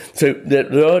know. So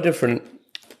there are different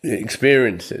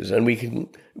experiences, and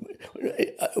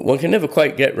one can never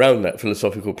quite get round that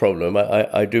philosophical problem.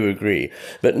 I do agree.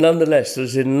 But nonetheless,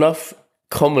 there's enough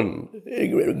common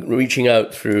reaching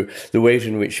out through the ways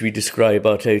in which we describe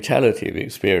our totality of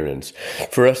experience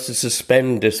for us to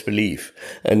suspend disbelief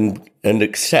and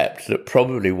accept that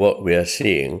probably what we are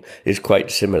seeing is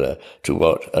quite similar to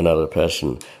what another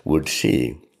person would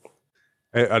see.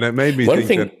 And it made me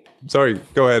think that, sorry,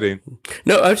 go ahead, Iain.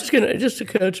 No, I was it just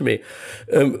occurred to me,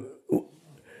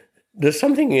 there's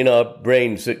something in our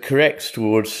brains that corrects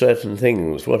towards certain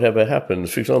things, whatever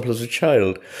happens. For example, as a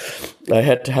child, I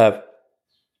had to have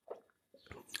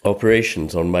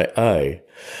operations on my eye.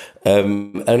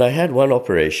 And I had one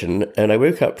operation, and I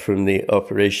woke up from the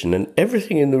operation, and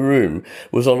everything in the room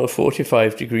was on a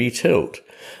 45-degree tilt.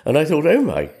 And I thought, oh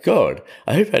my God,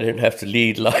 I hope I don't have to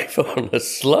lead life on a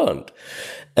slant.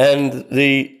 And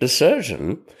the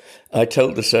surgeon, I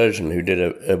told the surgeon who did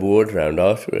a ward round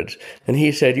afterwards, and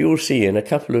he said, you'll see in a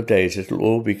couple of days it'll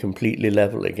all be completely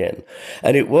level again.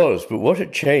 And it was, but what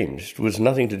had changed was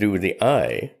nothing to do with the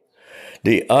eye.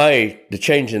 The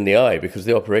change in the eye, because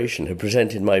the operation had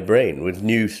presented my brain with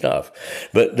new stuff.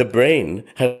 But the brain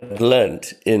had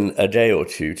learnt in a day or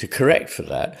two to correct for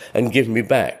that and give me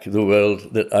back the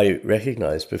world that I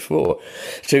recognized before.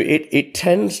 So it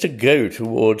tends to go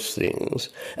towards things.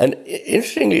 And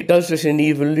interestingly, it does this in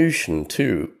evolution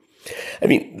too. I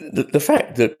mean, the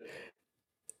fact that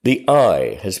the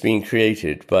eye has been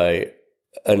created by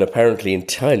an apparently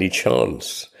entirely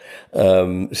chance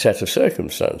set of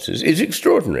circumstances is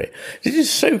extraordinary. It is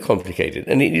so complicated,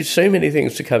 and it needs so many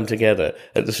things to come together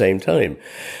at the same time.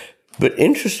 But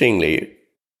interestingly,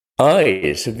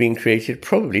 eyes have been created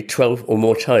probably 12 or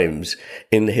more times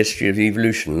in the history of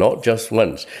evolution, not just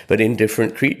once, but in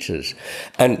different creatures.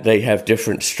 And they have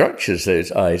different structures,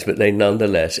 those eyes, but they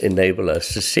nonetheless enable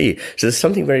us to see. So there's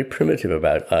something very primitive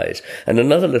about eyes. And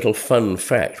another little fun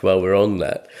fact while we're on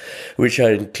that, which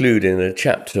I include in a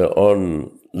chapter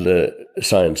on the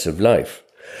science of life,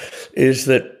 is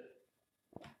that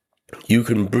you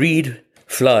can breed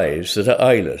flies that are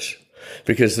eyeless,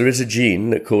 because there is a gene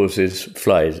that causes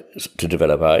flies to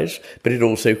develop eyes, but it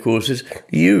also causes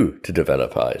you to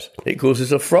develop eyes. It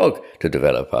causes a frog to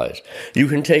develop eyes. You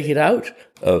can take it out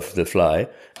of the fly,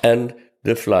 and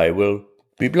the fly will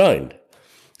be blind.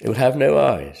 It will have no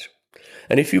eyes.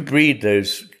 And if you breed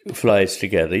those flies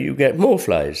together, you get more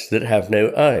flies that have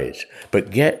no eyes.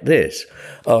 But get this,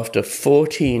 after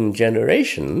 14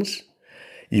 generations,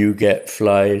 you get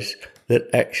flies that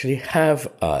actually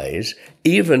have eyes,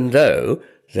 even though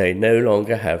they no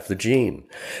longer have the gene.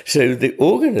 So the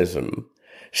organism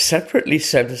separately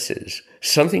senses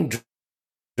something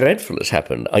dreadful has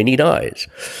happened. I need eyes.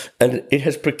 And it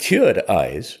has procured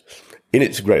eyes in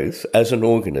its growth as an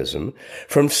organism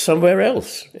from somewhere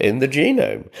else in the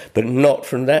genome, but not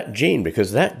from that gene,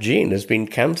 because that gene has been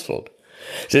cancelled.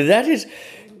 So that is,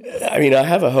 I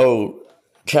have a whole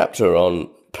chapter on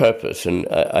purpose, and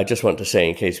I just want to say,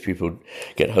 in case people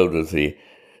get hold of the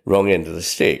wrong end of the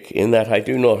stick, in that I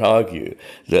do not argue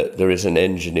that there is an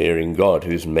engineering God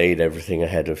who's made everything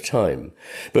ahead of time.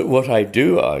 But what I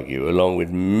do argue, along with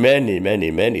many, many,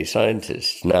 many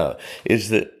scientists now, is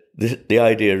that the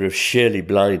idea of sheerly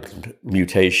blind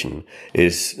mutation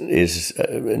is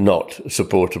not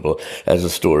supportable as a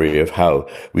story of how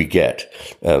we get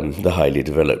the highly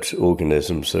developed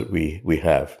organisms that we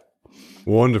have.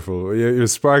 Wonderful. You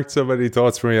sparked so many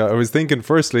thoughts for me. I was thinking,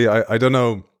 firstly, I don't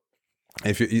know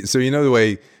if you know the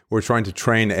way we're trying to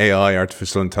train AI,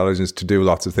 artificial intelligence, to do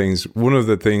lots of things. One of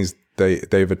the things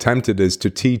they've attempted is to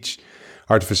teach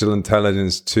artificial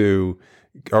intelligence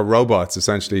or robots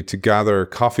essentially, to gather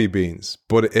coffee beans.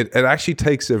 But it actually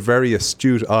takes a very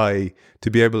astute eye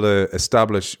to be able to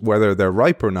establish whether they're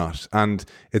ripe or not. And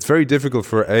it's very difficult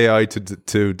for AI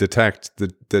to detect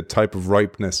the type of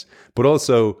ripeness. But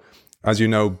also, as you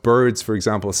know, birds, for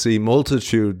example, see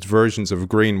multitude versions of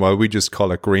green, while we just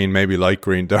call it green, maybe light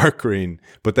green, dark green.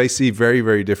 But they see very,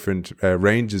 very different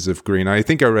ranges of green. I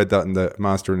think I read that in the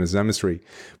Master and His Emissary.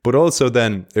 But also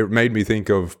then it made me think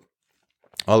of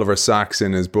Oliver Sacks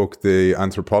in his book, The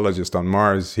Anthropologist on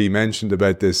Mars. He mentioned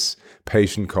about this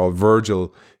patient called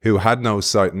Virgil who had no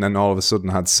sight and then all of a sudden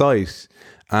had sight,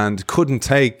 and couldn't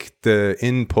take the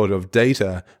input of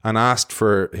data and asked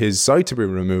for his sight to be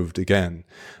removed again.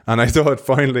 And I thought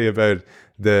finally about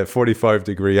the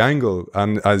 45-degree angle.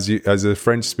 And as a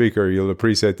French speaker, you'll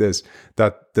appreciate this,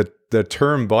 that the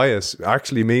term bias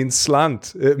actually means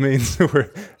slant. It means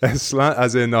we're a slant,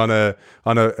 as in on a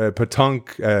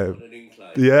pétanque.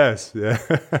 Yes, yeah.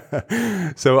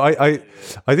 So I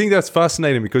think that's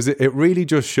fascinating, because it really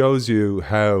just shows you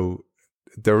how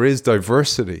there is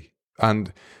diversity.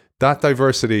 And that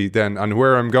diversity then, and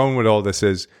where I'm going with all this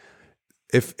is,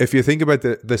 if you think about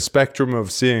the spectrum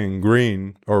of seeing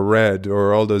green or red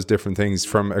or all those different things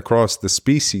from across the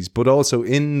species, but also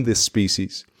in this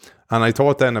species. And I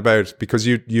thought then about, because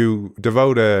you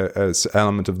devote a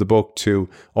element of the book to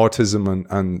autism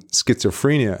and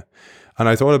schizophrenia, and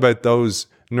I thought about those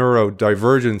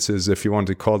neurodivergences, if you want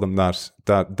to call them that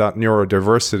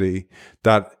neurodiversity,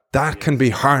 that can be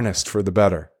harnessed for the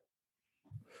better.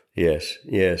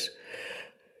 Yes.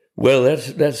 Well,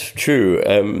 that's true.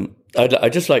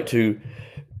 I'd just like to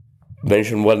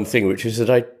mention one thing, which is that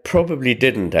I probably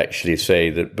didn't actually say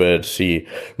that birds see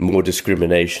more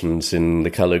discriminations in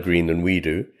the colour green than we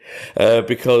do,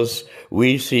 because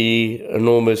we see an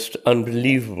almost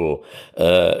unbelievable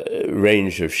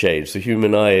range of shades. The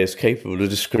human eye is capable of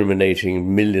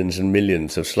discriminating millions and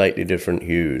millions of slightly different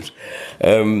hues.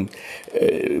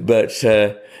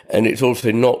 And it's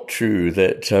also not true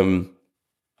that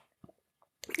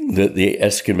that the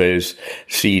Eskimos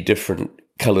see different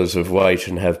colours of white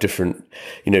and have different,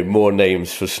 more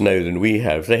names for snow than we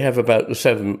have. They have about the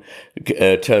 7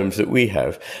 terms that we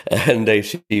have, and they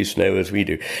see snow as we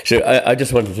do. So I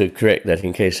just wanted to correct that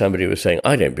in case somebody was saying,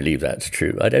 I don't believe that's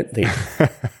true. I don't think.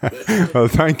 Well,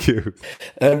 thank you.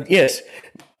 Yes.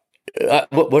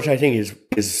 What I think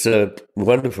is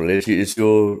wonderful is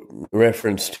your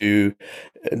reference to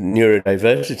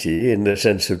neurodiversity, in the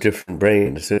sense of different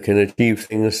brains that can achieve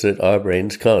things that our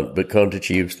brains can't, but can't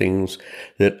achieve things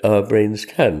that our brains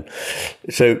can.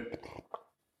 So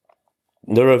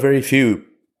there are very few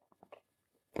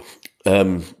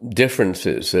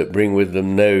differences that bring with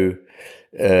them no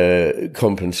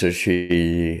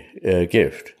compensatory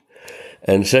gift.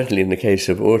 And certainly in the case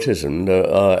of autism,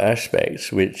 there are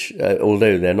aspects which,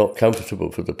 although they're not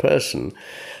comfortable for the person,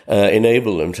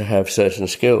 enable them to have certain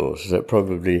skills that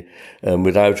probably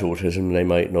without autism they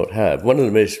might not have. One of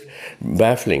the most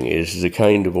baffling is the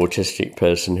kind of autistic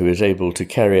person who is able to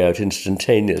carry out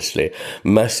instantaneously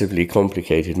massively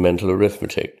complicated mental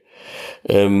arithmetic.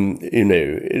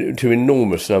 To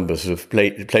enormous numbers of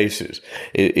places,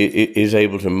 is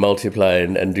able to multiply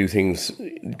and do things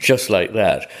just like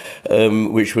that,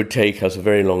 which would take us a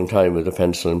very long time with a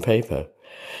pencil and paper.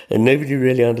 And nobody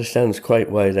really understands quite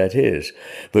why that is.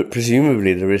 But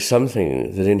presumably there is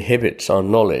something that inhibits our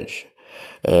knowledge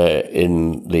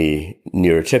in the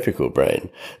neurotypical brain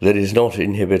that is not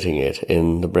inhibiting it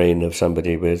in the brain of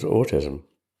somebody with autism.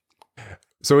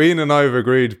 So Iain and I have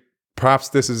agreed perhaps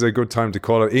this is a good time to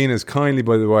call it. Iain has kindly,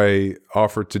 by the way,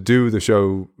 offered to do the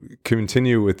show,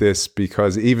 continue with this,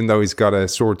 because even though he's got a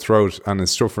sore throat and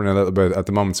is suffering a little bit at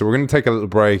the moment. So we're going to take a little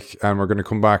break and we're going to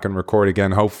come back and record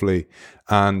again, hopefully.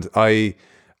 And I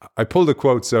pulled a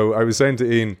quote. So I was saying to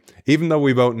Iain, even though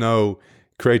we both know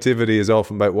creativity is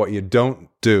often about what you don't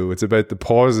do, it's about the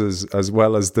pauses as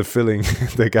well as the filling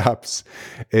the gaps.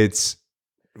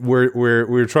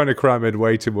 We're trying to cram in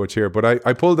way too much here, but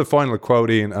I pulled the final quote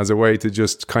in as a way to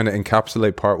just kind of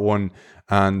encapsulate part one,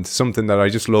 and something that I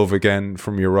just love again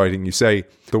from your writing. You say,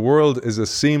 the world is a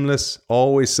seamless,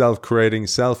 always self-creating,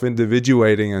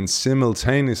 self-individuating and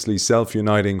simultaneously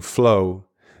self-uniting flow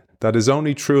that is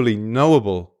only truly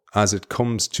knowable as it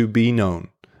comes to be known.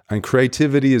 And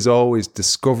creativity is always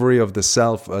discovery of the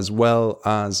self as well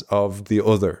as of the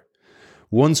other.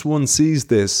 Once one sees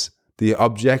this, the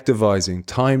objectivizing,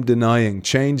 time-denying,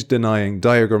 change-denying,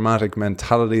 diagrammatic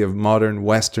mentality of modern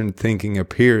Western thinking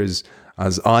appears,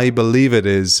 as I believe it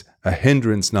is, a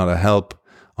hindrance, not a help,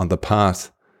 on the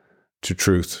path to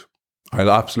truth. I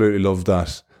absolutely love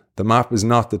that. The map is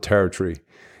not the territory.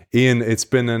 Iain, it's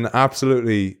been an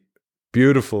absolutely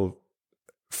beautiful,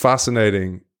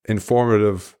 fascinating,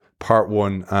 informative part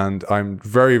one, and I'm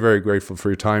very, very grateful for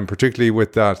your time, particularly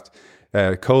with that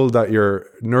cold that you're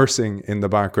nursing in the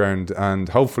background. And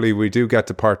hopefully we do get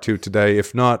to part two today.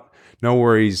 If not, no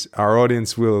worries. Our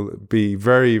audience will be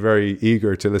very, very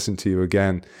eager to listen to you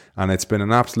again. And it's been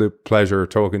an absolute pleasure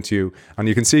talking to you. And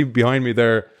you can see behind me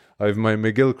there, I have my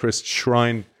McGilchrist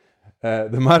shrine. The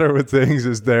Matter with Things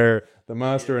is there. The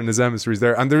Master and His Emissaries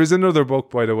there. And there is another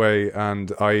book, by the way,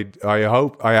 and I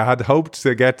had hoped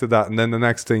to get to that, and then the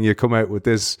next thing you come out with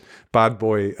this bad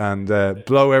boy and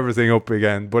blow everything up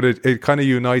again. But it kind of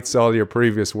unites all your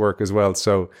previous work as well.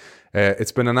 So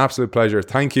it's been an absolute pleasure.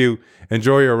 Thank you.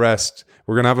 Enjoy your rest.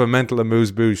 We're going to have a mental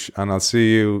amuse-bouche, and I'll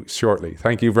see you shortly.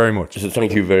 Thank you very much.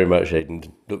 Thank you very much,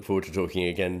 Aidan. Look forward to talking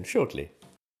again shortly.